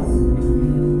beyond that,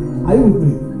 are you with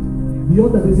me?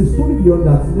 Beyond that, there's a story beyond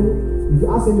that. You know, if you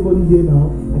ask anybody here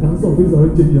now, I can see some things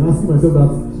already changing. I'm asking myself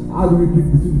that, how do we pick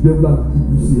between the devil and the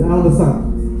people see? I understand.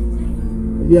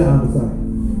 Yeah, I understand.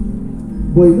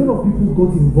 But a lot of people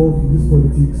got involved in this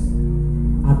politics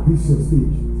at this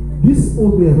stage. This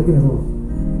old way I'm talking about,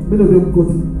 many of them got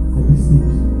it at this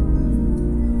stage.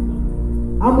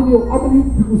 How many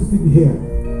people sitting here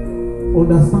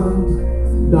understand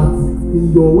that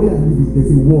in your way of living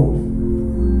there's a word?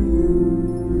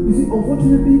 You see,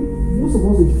 unfortunately, most of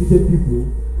us educated people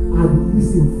are the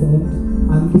least informed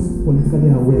and least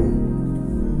politically aware.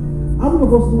 How many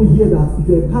of us know here that if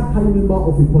you're a card-carrying member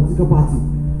of a political party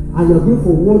and you're going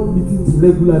for ward meetings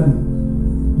regularly,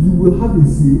 you will have a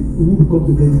say who becomes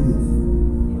a delegate.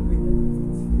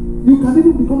 You can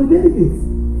even become a delegate.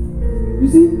 You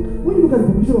see, when you look at the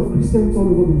population of Christians all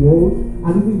over the world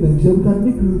and even in Nigeria, we can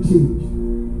make real change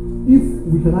if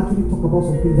we can actually talk about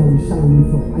some things that we shy away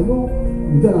from. I know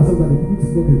we tell ourselves that the people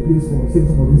is not a place for saying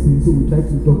some of these things, so we try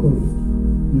to doctor it.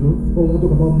 You know, or we want to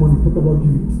talk about money, talk about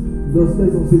giving. Just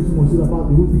let's not say too much about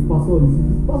the whole thing.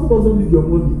 Pastor doesn't need your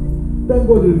money. Thank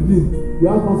God you're redeemed. We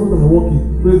have pastors that are working.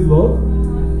 Praise the Lord.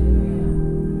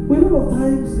 But a lot of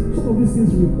times, some of these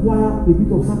things require a bit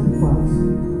of sacrifice.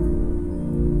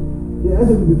 Yeah,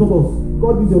 as we told us,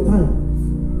 God needs your time.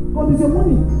 God needs your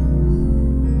money.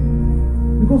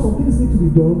 Because some things need to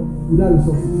be done without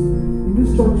resources. In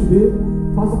this church today,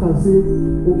 pastor can say,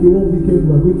 okay, one weekend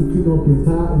we are going to clean up the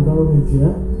entire environment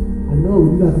here. And now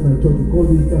we do that in my church. We call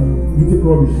it, we take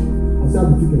rubbish. I say, I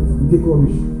have the ticket, we take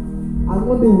rubbish. And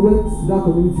one day we went to that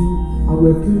community and we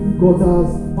were cleaning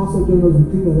gutters. Pastor joined us, we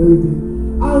cleaned and everything.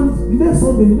 And the next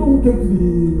Sunday, you know who came to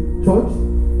the church?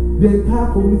 The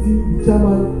entire community, the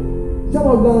chairman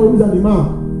of the and the imam.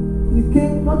 He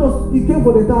came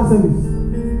for the entire service.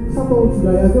 Someone should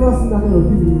I have never seen that kind of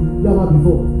thing in Yama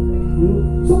before. You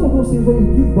know, some of those things when you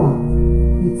give back,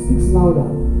 it speaks louder.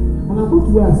 And I'm going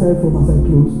to where I started from as I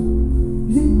close.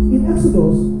 You see, in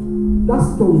Exodus, that's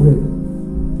what we read.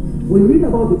 When we read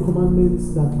about the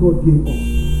commandments that God gave us,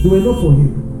 they were not for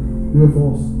him, they were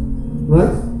for us.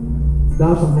 Right?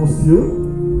 Thou shalt not steal.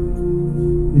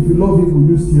 If you love him, will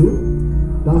you steal?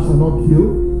 Thou shalt not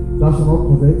kill. Thou shalt not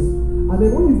covet. And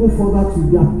then when you go further to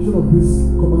the application of these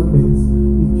commandments,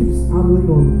 it keeps hammering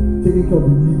on taking care of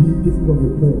the needy, taking care of the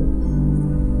poor.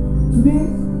 Today,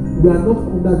 we are not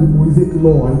under the Mosaic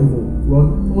law anymore. We are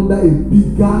under a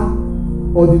bigger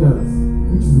ordinance,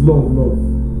 which is the law of love.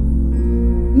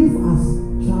 If as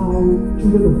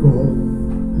children of God,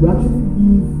 we actually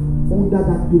live under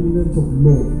that dominance of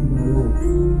love in our life,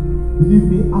 believe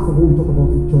me, after what we talk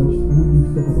about in church, we need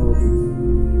to talk about it.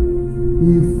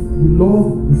 If you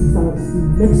love the sister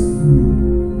sitting next to you,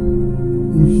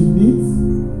 if she needs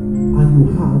and you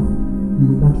have, you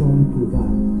will naturally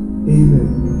provide. Amen.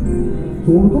 So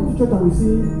when we come to church and we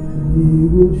say, He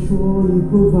will surely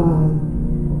provide,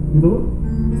 you know,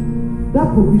 that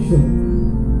provision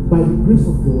by the grace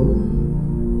of God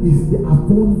is the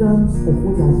abundance of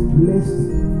what He has blessed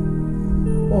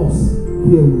us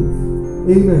here with.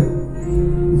 Amen.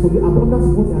 It's from the abundance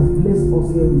of what He has blessed us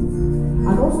here with.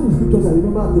 And also in scriptures, I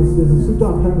remember there's a scripture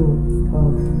I'm trying to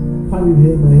find it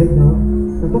here in my head now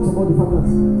that talks about the fact that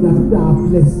there are people that are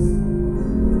blessed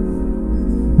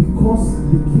because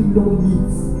the kingdom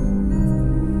needs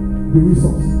the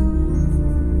resource.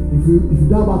 If you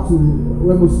dial back to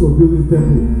when Moses was building the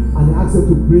temple and he asked them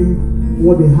to bring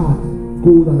what they had,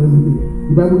 gold and everything,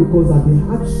 the Bible records that they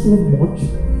had so much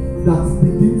that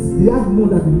they had more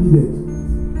than they needed.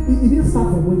 It didn't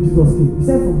start from when Jesus came. He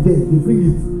said from there, they bring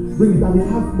it, and they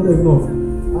have more than enough.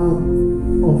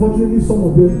 Unfortunately, some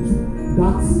of them took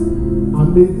that and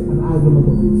made an idol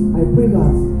out of it. I pray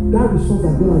that resource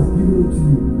that God has given to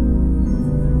you,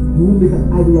 you will make an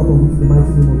idol out of it in the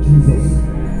mighty name of Jesus.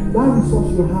 That resource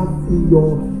you have in it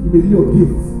may be your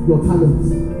gift, your talent,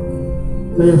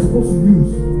 that you're supposed to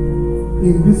use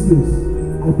in this place.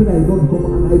 I pray that you don't become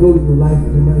an idol in your life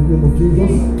in the mighty name of Jesus.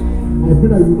 I pray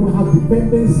that you don't have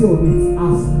dependency on it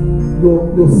as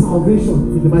your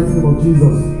salvation in the mighty name of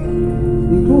Jesus.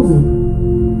 In closing,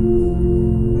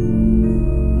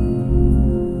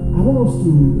 I want us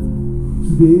to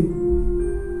today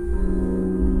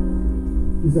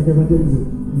is like evangelism.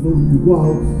 You go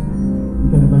out, you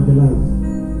can evangelize.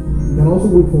 You can also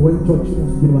wait for when church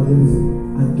wants to do evangelism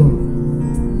and join.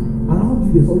 Around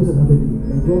you, there's always an avenue.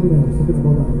 Like Robin and I was talking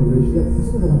about that revelation. There's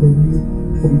always an avenue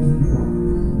for you to give back.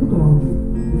 Look around you.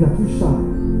 If you are too shy,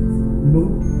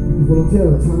 you volunteer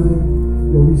your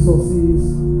time, your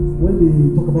resources. When they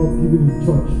talk about giving in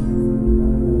church,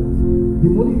 the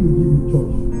money you give in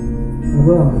church, my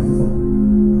brother and my sister,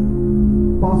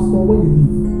 pastor, when you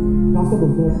leave, pastor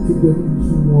does not take them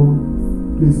into one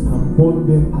place and burn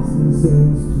them as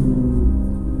incense to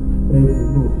heaven.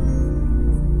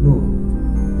 No.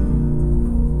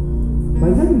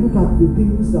 By the time you look at the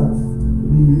things that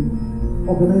the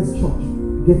organized church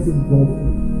gets involved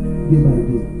in day by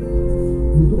day,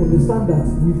 you understand that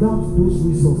without those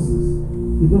resources,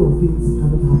 a lot of things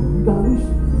cannot happen.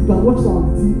 You can watch that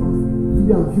on TV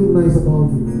and feel nice about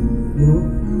it,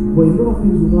 but a lot of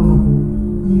things will not happen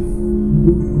if you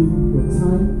don't bring your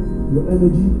time, your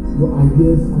energy, your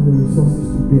ideas, and your resources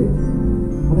to bear.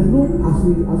 And I know as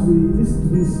we listen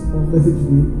to this message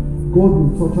today, God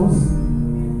will touch us,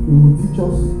 He will teach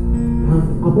us, and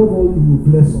above all, He will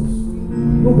bless us.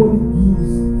 Nobody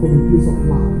gives from a place of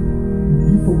lack.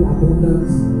 You give from the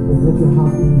abundance of what you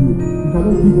have in you. You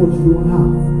cannot give what you don't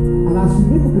have. And as you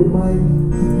make up your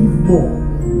mind to give more,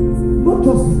 not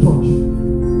just to church,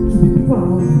 to the people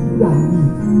around you that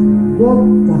need, God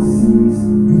that sees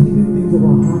the hidden things of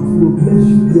our hearts will bless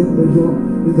you beyond measure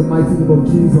in the mighty name of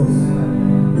Jesus.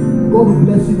 God will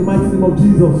bless you in the mighty name of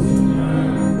Jesus.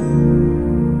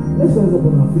 Let's rise up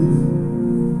on our feet.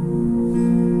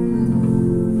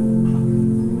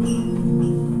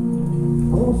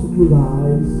 I want us to close our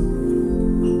eyes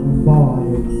and bow our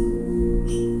heads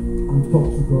and talk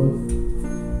to God.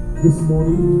 This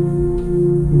morning,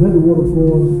 you heard the word of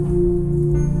God.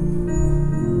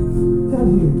 Tell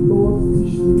Him, Lord,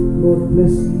 teach me, Lord,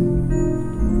 bless me,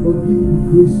 Lord, give me the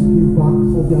grace to give back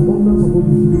of the abundance of what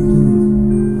you've given to me.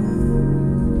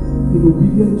 In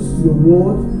obedience to your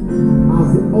word, as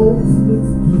the ultimate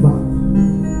giver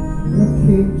who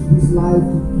came to this life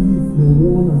to give your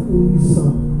one and only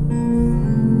Son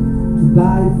to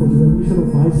die for the remission of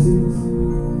my sins.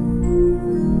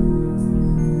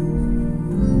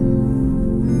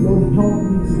 Lord, help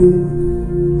me today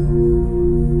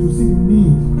to see the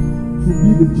need to be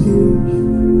the change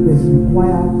that's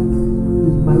required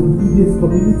in my immediate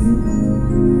community,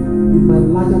 in my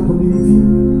larger community.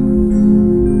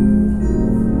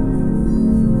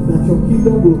 That your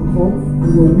kingdom will come and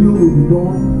your will be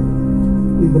done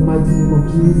in the mighty name of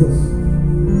Jesus.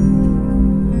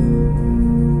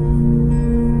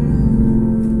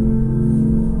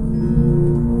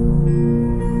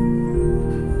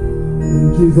 In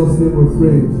Jesus' name we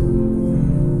pray.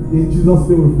 In Jesus'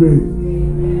 name we pray.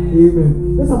 Amen.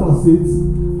 Let's have our seats.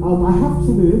 I have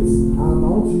 2 minutes, and I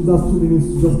want to use that 2 minutes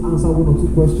to just answer 1 or 2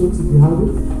 questions if you have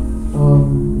it.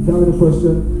 If you have any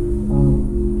question,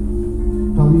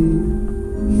 can we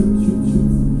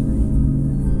shoot?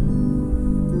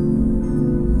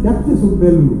 That is so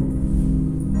mellow.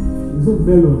 It's so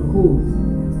mellow and cold.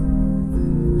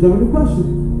 Do you have any question?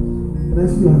 Can I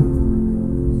see your hand?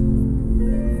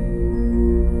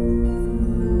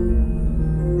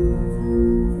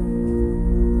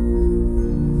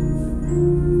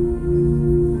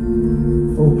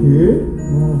 Okay.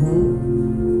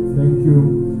 Thank you.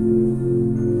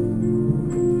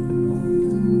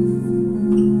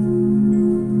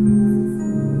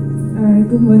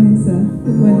 Good morning, sir.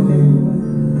 Good morning, everyone.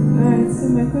 Alright, so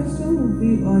my question will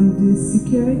be on the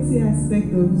security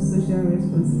aspect of social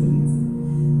responsibility.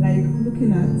 Like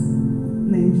looking at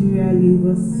Nigeria,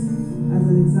 Lagos as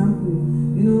an example,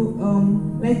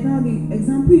 like now the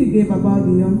example you gave about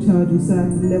the young child you saw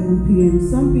at 11 p.m.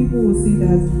 Some people will see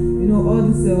that, all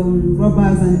these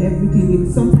robbers and everything,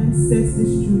 it sometimes sets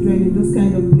these children in those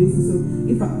kind of places. So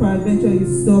if peradventure you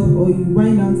stop or you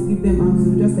wind down to give them arms,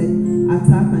 you just like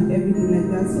attack and everything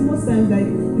like that. So most times, like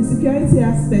the security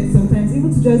aspect, sometimes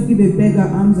even to just give a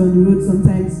beggar arms on the road,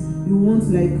 sometimes you want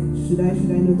like, should I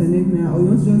not, and everything, or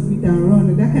you want to just beat and run,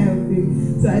 or that kind of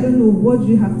thing. So I don't know, what do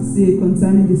you have to say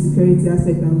concerning the security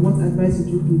aspect, and what advice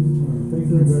would you give? Thank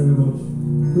you very much.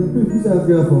 Please ask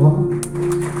her for her.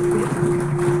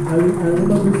 I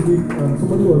remember this week,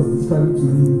 somebody was describing to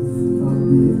me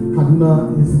the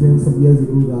Kaduna incident some years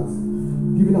ago, that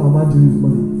giving our Almajiris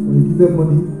money, when you give them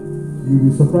money,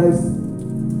 you'll be surprised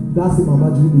that same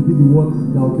Almajiri will be the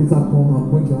one that will later come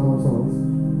and point your house out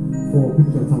for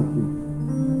people to attack you.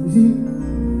 You see,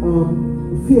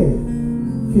 fear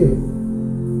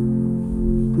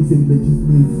is a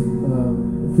legitimate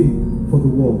thing for the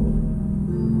world,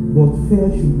 but fear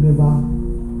should never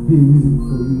be a reason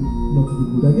for you not to do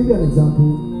good. I give you an example,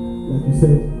 like you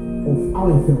said, of how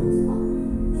I felt.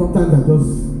 Sometimes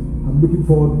I'm looking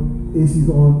forward, AC's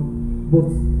on, but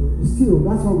still,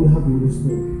 that's how we have the Holy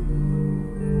Spirit.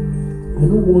 I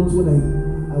know once when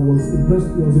I was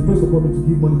impressed, it was impressed upon me to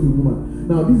give money to a woman.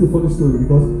 Now, this is a funny story,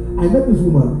 because I met this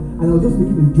woman and I was just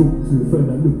making a joke to a friend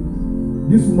that, look,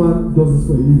 this woman does this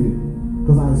for a living,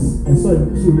 because I saw it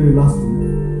really last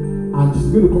week, and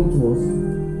she's going to come to us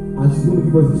and she's going to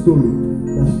give us the story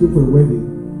that she came for a wedding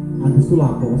and they stole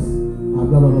our purse and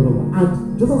blah blah blah blah.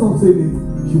 And just as I'm saying it,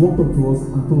 she walked up to us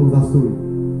and told us that story.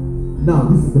 Now,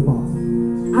 this is the part.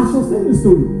 As she was telling the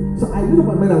story, so I made up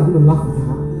my mind I was going to laugh at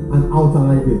her and out and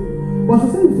right there. But as she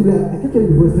was telling the story, I kept hearing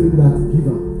the voice telling me that give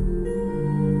her.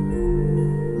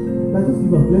 Like, just give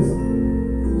her, bless her.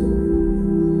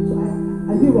 So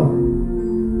I gave her.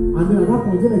 And then at that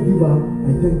point, when I gave her,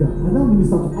 I thanked her. And now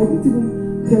ministered to her. I didn't even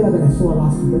tell her that I saw her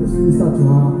last week. I just ministered to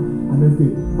her and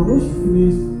everything. And when she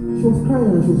finished, she was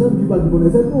crying and she was trying to give her the money.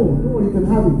 I said, no, don't worry, you can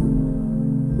have it.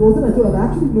 There was then I told her that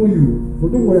I actually know you, but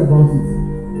don't worry about it.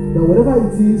 That whatever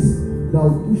it is that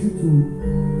will push you to,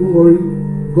 don't worry,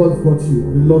 God's got you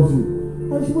and He loves you.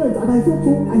 And she went, and I felt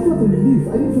a relief.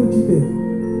 I didn't feel cheated.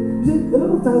 You see, a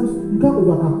lot of times you can't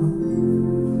overcome.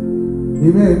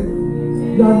 Amen.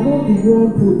 You are not the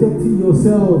one protecting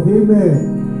yourself.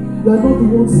 Amen. You are not the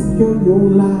one securing your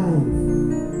own life.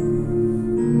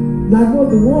 You are not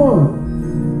the one.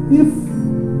 If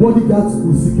bodyguards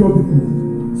will secure people,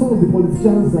 some of the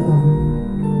politicians that have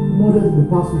murdered in the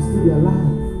past will still be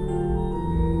alive.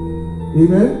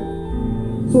 Amen.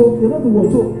 So you're not the one.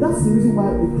 So that's the reason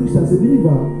why a Christian, as a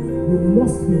believer, you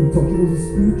must be in touch. You must be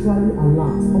spiritually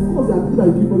alert. Of course, there are people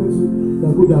that you give money to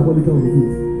that go diabolical with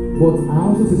it. But I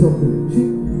also say something. See,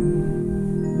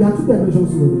 there are two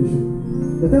dimensions to revelation.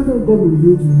 The time when God will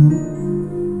reveal to you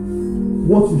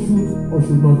what you should or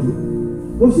should not do.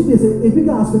 But see, there's a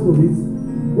bigger aspect of it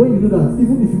when you know that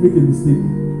even if you make a mistake,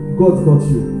 God's got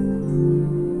you.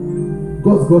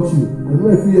 God's got you. I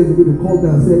remember a few years ago they called me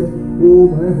and said,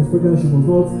 oh, my wife was pregnant, she was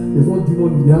not, there's one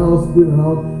demon in the house going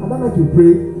around. And that night you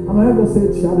pray, and my wife just said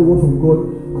she had a word from God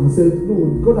and said,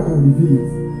 no, God that can reveal it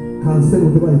can send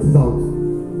whatever it is out.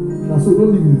 And so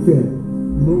don't live in fear.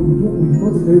 You know, we do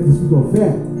not inherit the spirit of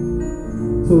fear.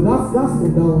 So that's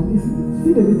it down. If you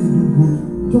feel they need to do good,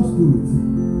 just do it.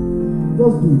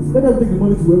 Just do it. Let them take the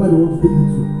money to wherever they want to take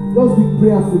it to. Just do it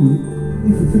prayerfully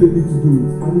if you feel they need to do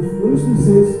it. And if the Holy Spirit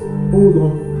says, hold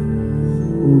on,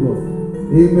 hold on.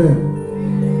 Amen.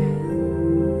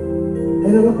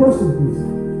 Any other question, please?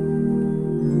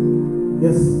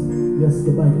 Yes,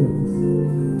 the mic here, please.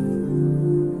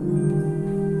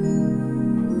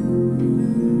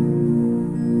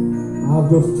 I have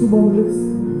just 2 more minutes.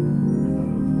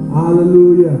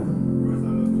 Hallelujah.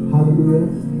 Hallelujah.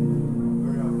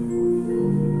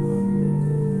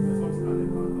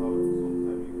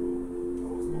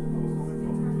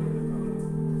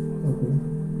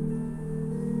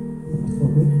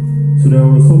 So there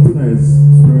was something I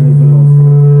experienced when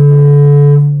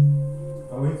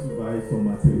I went to buy some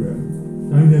material.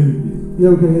 Can you hear me, please? Yeah,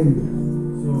 we can hear you.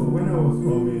 So when I was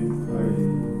coming, I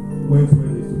went where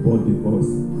they support the bus.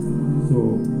 So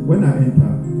when I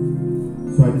entered,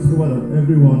 so I discovered that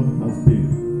everyone has paid.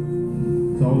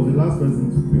 So I was the last person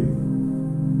to pay.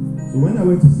 So when I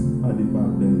went to sit at the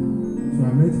back then, so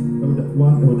I met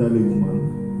one elderly woman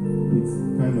with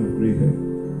kind of gray hair.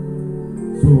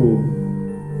 So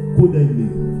codedly,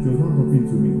 she was not talking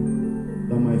to me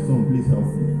that my son, please help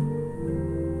me.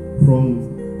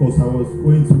 Because I was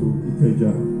going to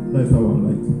Ikeja, that's how I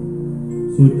liked it.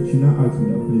 So she now asked me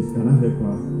that, please, can I help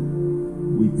her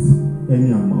with any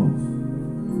amount?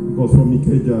 Because because from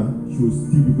Ikeja, she will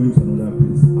still be going to another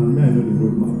place. And me, I know the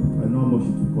roadmap. I know how much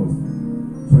it will cost.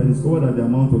 So I discovered that the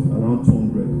amount was around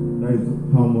 200. That is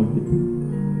how much they pay.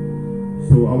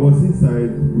 So I was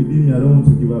inside. Within me, I don't want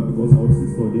to give her because I was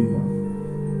still studying her.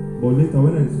 But later,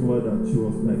 when I discovered that she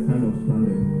was like kind of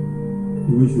stranded,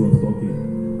 the way she was talking,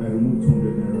 I removed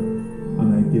 200 naira and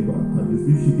I gave her. At least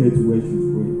if she gets to where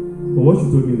she's going. But what she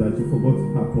told me is that she forgot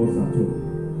her purse at all.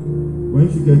 When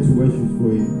she gets to where she's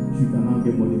going, she can now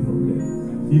get money from there.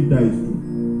 If that is true.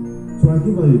 So I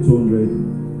gave her the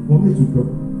 200 for me to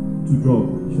drop.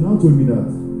 She now told me that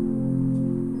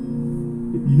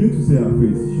you need to say her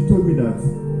face. She told me that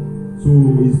so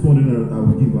it's 200 naira that I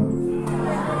will give her.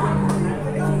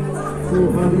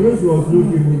 So and the way she was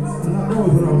looking it, and that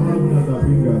was when I was looking at her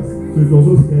fingers. So it was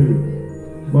so scary.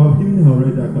 But I've given her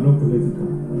already, I cannot collect it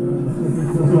back.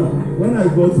 So when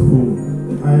I got home,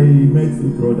 I met a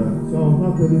brother. So I was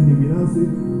not telling him, and I said,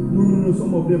 no,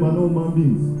 some of them are not human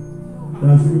beings.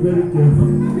 That I should be very careful.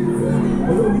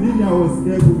 Although within me I was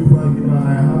careful before I give her,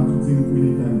 I have to think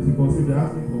many times. Because if they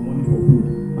ask me for money for food,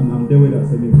 and I'm there where they're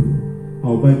selling food,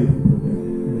 I'll buy the food for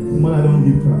them. Man, I don't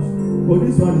give cash. But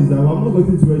this one is that I'm not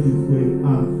getting to where she's going,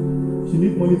 and she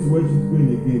needs money to where she's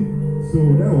going again. So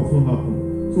that was what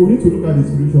happened. So we need to look at the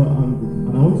spiritual angle,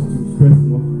 and I want you to stress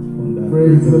more on that.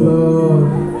 Praise the Lord.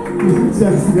 You put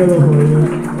checks together for you.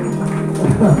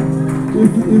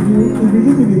 if you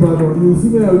live in Ibadan, you see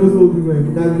many of those old women.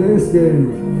 That's very scary.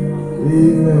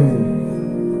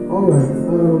 Amen. All right.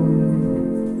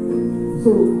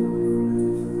 So,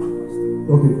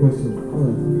 okay, question. All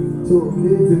right. So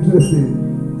it's interesting.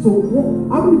 So,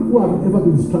 how many people have ever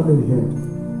been stranded here?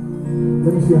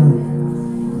 Let me see your hand.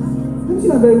 Let me see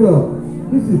that very well.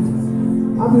 Listen,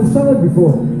 I've been stranded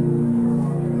before.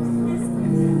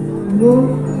 You know.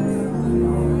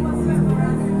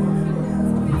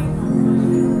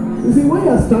 You see, when you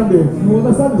are stranded, you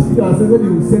understand the scripture and say when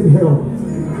you will send help.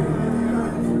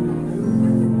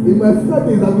 In my first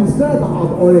days, I've been stranded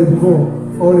out already before.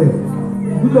 Already.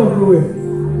 Good of nowhere.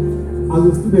 As a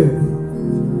student,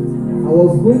 I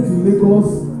was going to Lagos,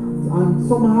 and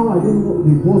somehow I don't know,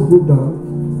 the bus broke down.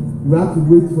 We had to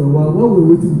wait for a while. While we were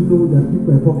waiting, we didn't know they had picked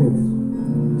my pocket.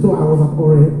 So I was at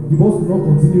Ore. The bus could not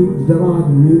continue. The driver ran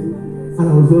away, and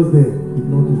I was just there,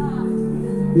 ignoring.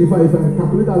 If I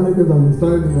calculate how many times I've been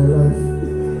stranded in my life,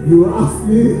 you will ask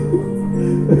me.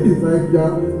 It's like,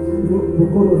 yeah,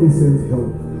 but God always sends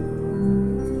help.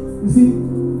 You see,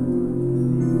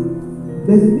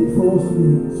 there's a need for us to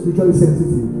be spiritually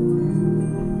sensitive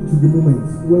to the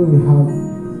moments when we have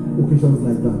occasions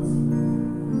like that.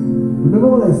 Remember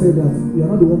what I said, that you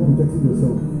are not the one protecting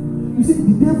yourself. You see,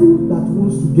 the devil that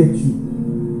wants to get you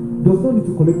does not need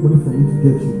to collect money from you to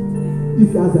get you,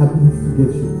 if he has the ability to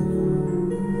get you.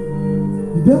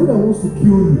 The devil that wants to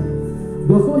kill you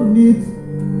does not need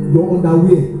your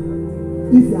underwear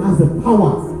if he has the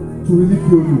power to really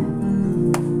kill you.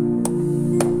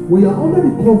 When you are under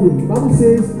the covering, the Bible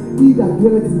says, "He that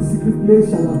dwelleth in the secret place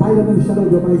shall abide under the shadow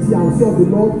of the Almighty. I will say of the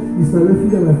Lord is my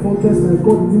refuge and my fortress, my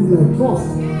God in him will I trust.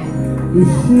 His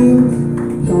shield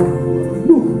shall..."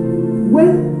 Look,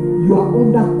 when you are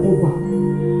under cover,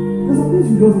 there's some things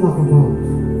you just laugh about.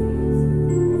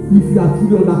 If you are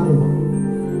truly under cover,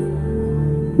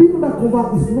 being under cover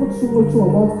is not so much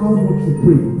about how much you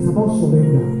pray, it's about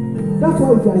surrender. That's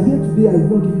why if you are here today and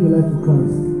you're not giving your life to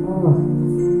Christ,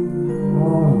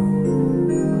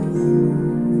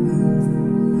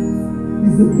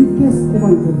 it's the biggest cover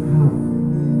you can have.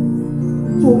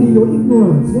 So in your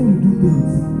ignorance, when you do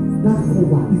things, that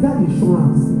cover is that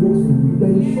insurance. It works for you.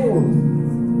 You're insured.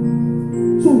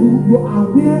 So you are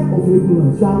aware of your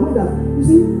ignorance. You are aware that, you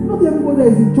see, not everybody that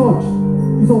is in church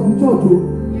is of the church. Oh.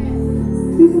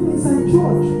 Even inside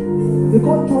church, they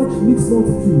call church mixed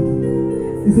multitude.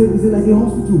 It's like a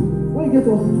hospital. When you get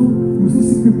to hospital, you see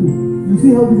sick people, you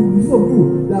see healthy people, you see some people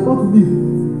they are about to leave.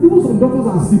 Even some doctors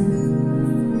are sick.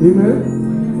 Amen.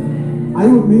 Are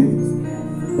you with me?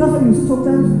 That's why you see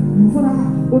sometimes you find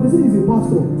out, but they say he's a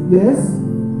pastor. Yes.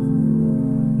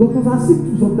 Doctors are sick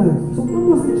too sometimes. Some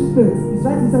doctors need treatment. It's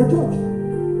right inside church.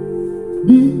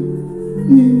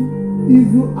 If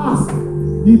you ask,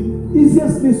 the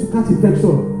easiest place to catch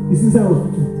infection is inside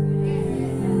hospital.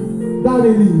 That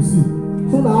lady you see,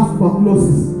 someone that has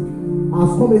tuberculosis has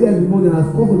come here in the morning and has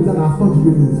come from the side and has touched the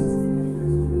babies.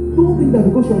 Don't think that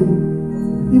because you're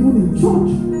even in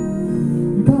church,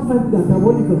 you can't find that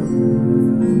diabolical.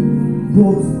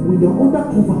 But when you're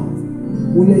undercover,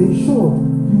 when you're insured,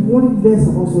 you worry less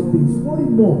about some things. Worry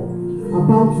more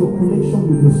about your connection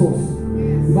with the source.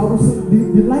 The Bible says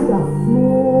the light that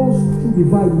flows through the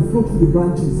vine will flow through the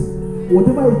branches.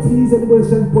 Whatever it is, everybody is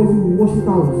trying to poison, you wash it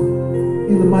out.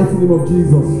 in the mighty name of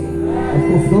Jesus. Of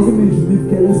course, it doesn't mean you should live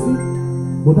carelessly,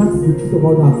 but that is the truth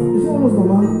about that. You see all those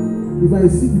mama, if I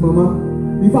see the mama,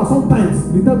 in fact,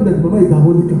 sometimes they tell me that the mama is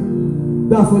diabolical.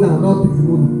 That's when I will not pick the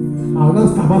money. I will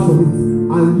not scabash on it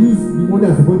and use the money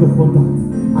as a point of contact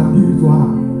and give it to her.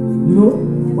 You know,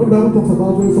 when the Bible talks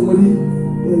about when somebody,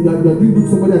 you are doing good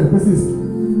to somebody and the person is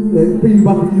paying you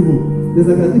back with evil, there's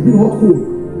like an heaping hot coal.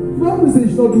 The Bible says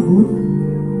you should not do good.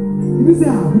 If you say,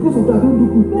 because of that, I don't do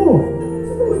good. No,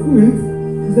 it's not do it.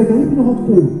 It's like a heaping hot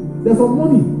coal. There's some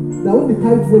money that when they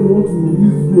carry it when they want to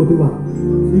use to do whatever,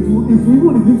 it will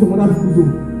even give some other people's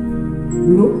own.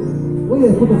 You know, when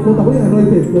you're a point of contact, when you're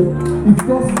anointed, it's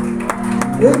just,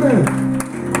 amen.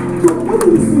 So when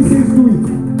the Spirit says do it,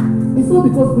 it's not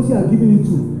because the person you are giving it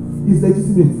to is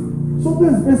legitimate.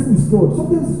 Sometimes the person is fraud.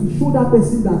 Sometimes it's to show that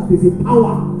person that there's a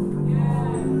power.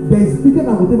 There is bigger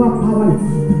than whatever power it is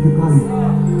you think you carry.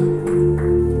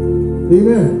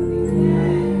 Amen.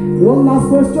 One last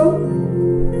question,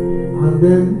 and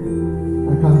then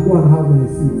I can go and have my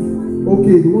seat.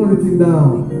 Okay, the one written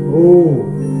down. Oh,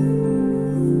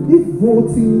 if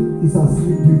voting is a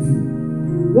civic duty,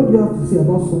 what do you have to say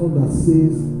about someone that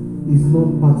says is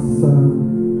non-partisan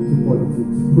to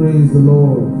politics? Praise the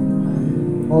Lord.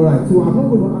 All right, so I'm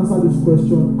not going to answer this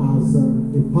question as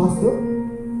a pastor.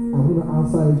 I'm going to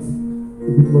answer it a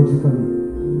bit logically.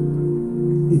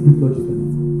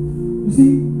 You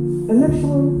see,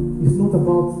 election is not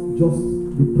about just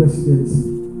the presidency.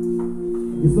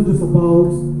 It's not just about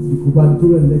the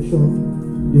gubernatorial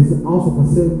election. There's a House of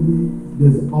Assembly,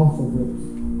 there's a House of Reps.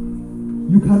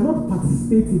 You cannot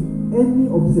participate in any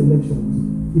of these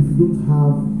elections if you don't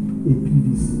have a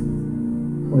PVC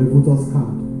or a voter's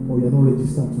card or you're not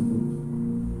registered to vote.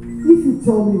 If you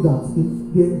tell me that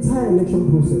in the entire election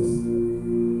process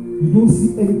you don't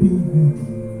see anything good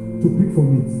to pick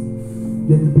from it,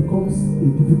 then it becomes a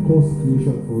difficult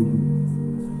situation for you.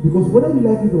 Because whether you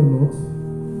like it or not,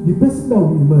 the person that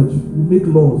will emerge will make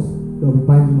laws that will be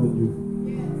binding on you.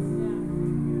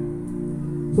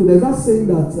 So there's that saying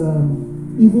that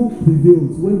evil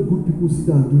prevails when good people sit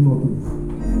down and do nothing.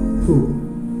 So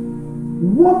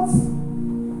what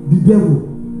the devil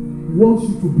wants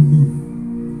you to believe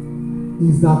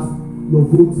is that your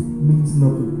vote means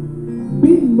nothing.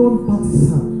 Being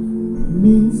non-partisan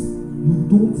means you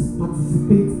don't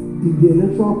participate in the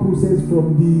electoral process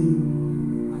from the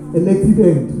elective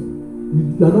end.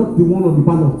 You are not the one on the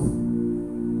ballot.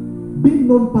 Being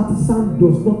non-partisan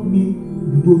does not mean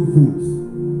you don't vote.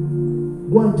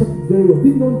 Go and check it very well.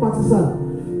 Being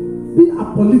non-partisan, being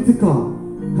apolitical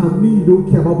can mean you don't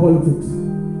care about politics.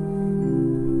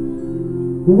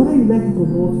 But whether you like it or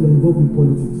not, you are involved in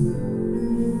politics.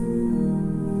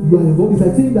 You are involved. It's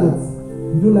like saying that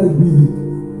you don't like breathing,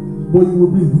 but you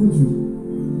will breathe, won't you?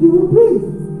 You will breathe.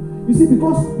 You see,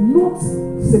 because not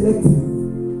selecting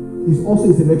is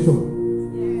also a selection.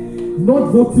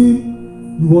 Not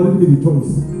voting, you've already made a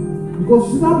choice.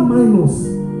 Because that minus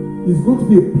is going to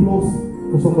be a plus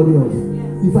for somebody else.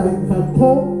 If I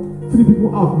call 3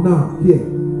 people out now here,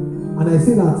 and I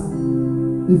say that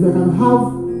if I can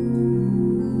have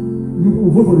you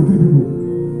vote for the 3 people,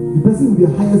 the person with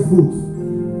the highest vote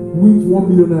wins 1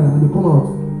 million naira and they come out.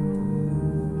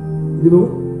 You know,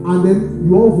 and then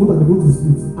you all vote and the vote is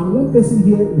split. And one person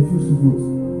here refused to vote.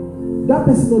 That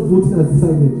person not voting has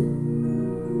decided.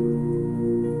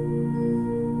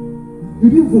 You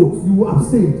didn't vote, you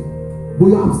abstained. But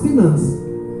your abstinence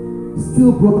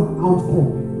still brought an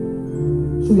outcome.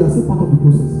 So you are still part of the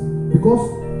process. Because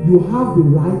you have the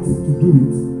right to do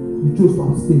it, you chose to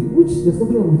abstain. Which there's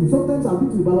nothing wrong with it. Sometimes I've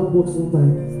been to the ballot box one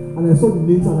time and I saw the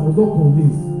names and I was not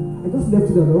convinced. I just left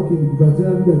it and like, okay,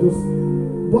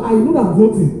 but I know that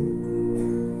voting.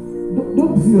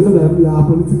 Don't deceive yourself that you are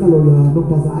political or you are not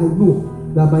partisan. I know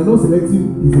that by not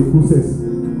selecting is a process.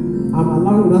 I'm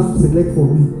allowing others to select for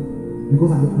me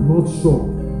because I'm not sure.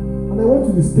 And I went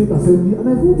to the state assembly and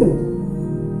I voted.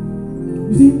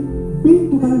 You see,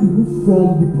 being totally removed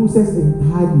from the process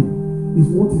entirely is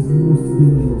what is most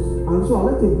dangerous. And so I'd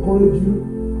like to encourage you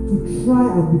to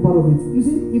try and be part of it. You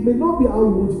see, it may not be how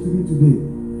you want it to be today,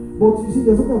 but you see,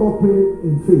 there's something about prayer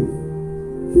and faith.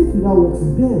 Faith without works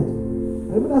is dead.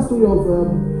 I remember that story of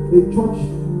a church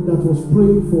that was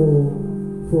praying for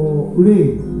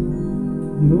rain.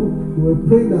 You know, they were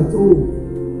praying that, oh,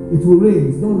 it will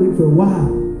rain. It's not rain for a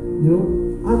while. You know,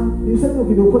 and they said,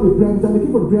 okay, they'll call the prayer meeting. And they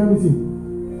came for the prayer meeting,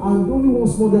 and only one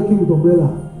small girl came with umbrella.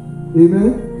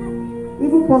 Amen.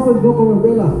 Even pastors don't come with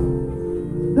umbrella.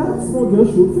 That small girl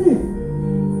showed faith.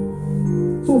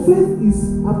 So faith is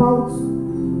about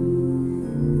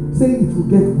saying it will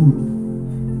get good.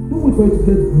 Don't wait for it to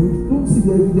get good. Don't see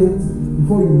the evidence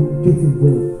before you get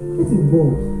involved. get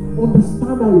involved.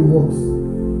 Understand how it works.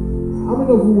 How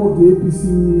many of you watch the APC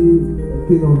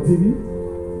thing on TV?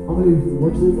 How many of you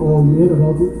watched it or you heard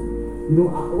about it? You know,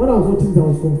 when I was watching it, I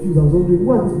was confused. I was wondering, who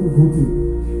are these people voting?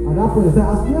 At that point, I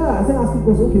started asking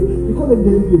questions. Okay, because of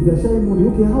delegates, they're sharing money.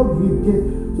 Okay, how do they get?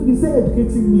 So they started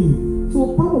educating me.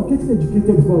 So part of getting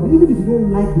educated is about, even if you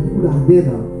don't like the people that are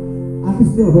there now, at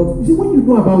least know about it. You see, when you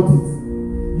know about it,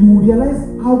 you will realize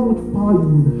how much power you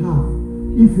would have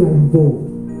if you are involved.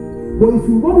 But if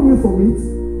you run away from it,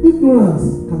 ignorance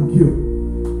can kill.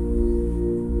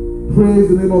 Praise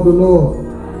the name of the Lord.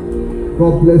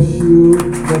 God bless you.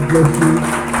 God bless you.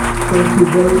 Thank you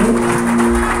very much.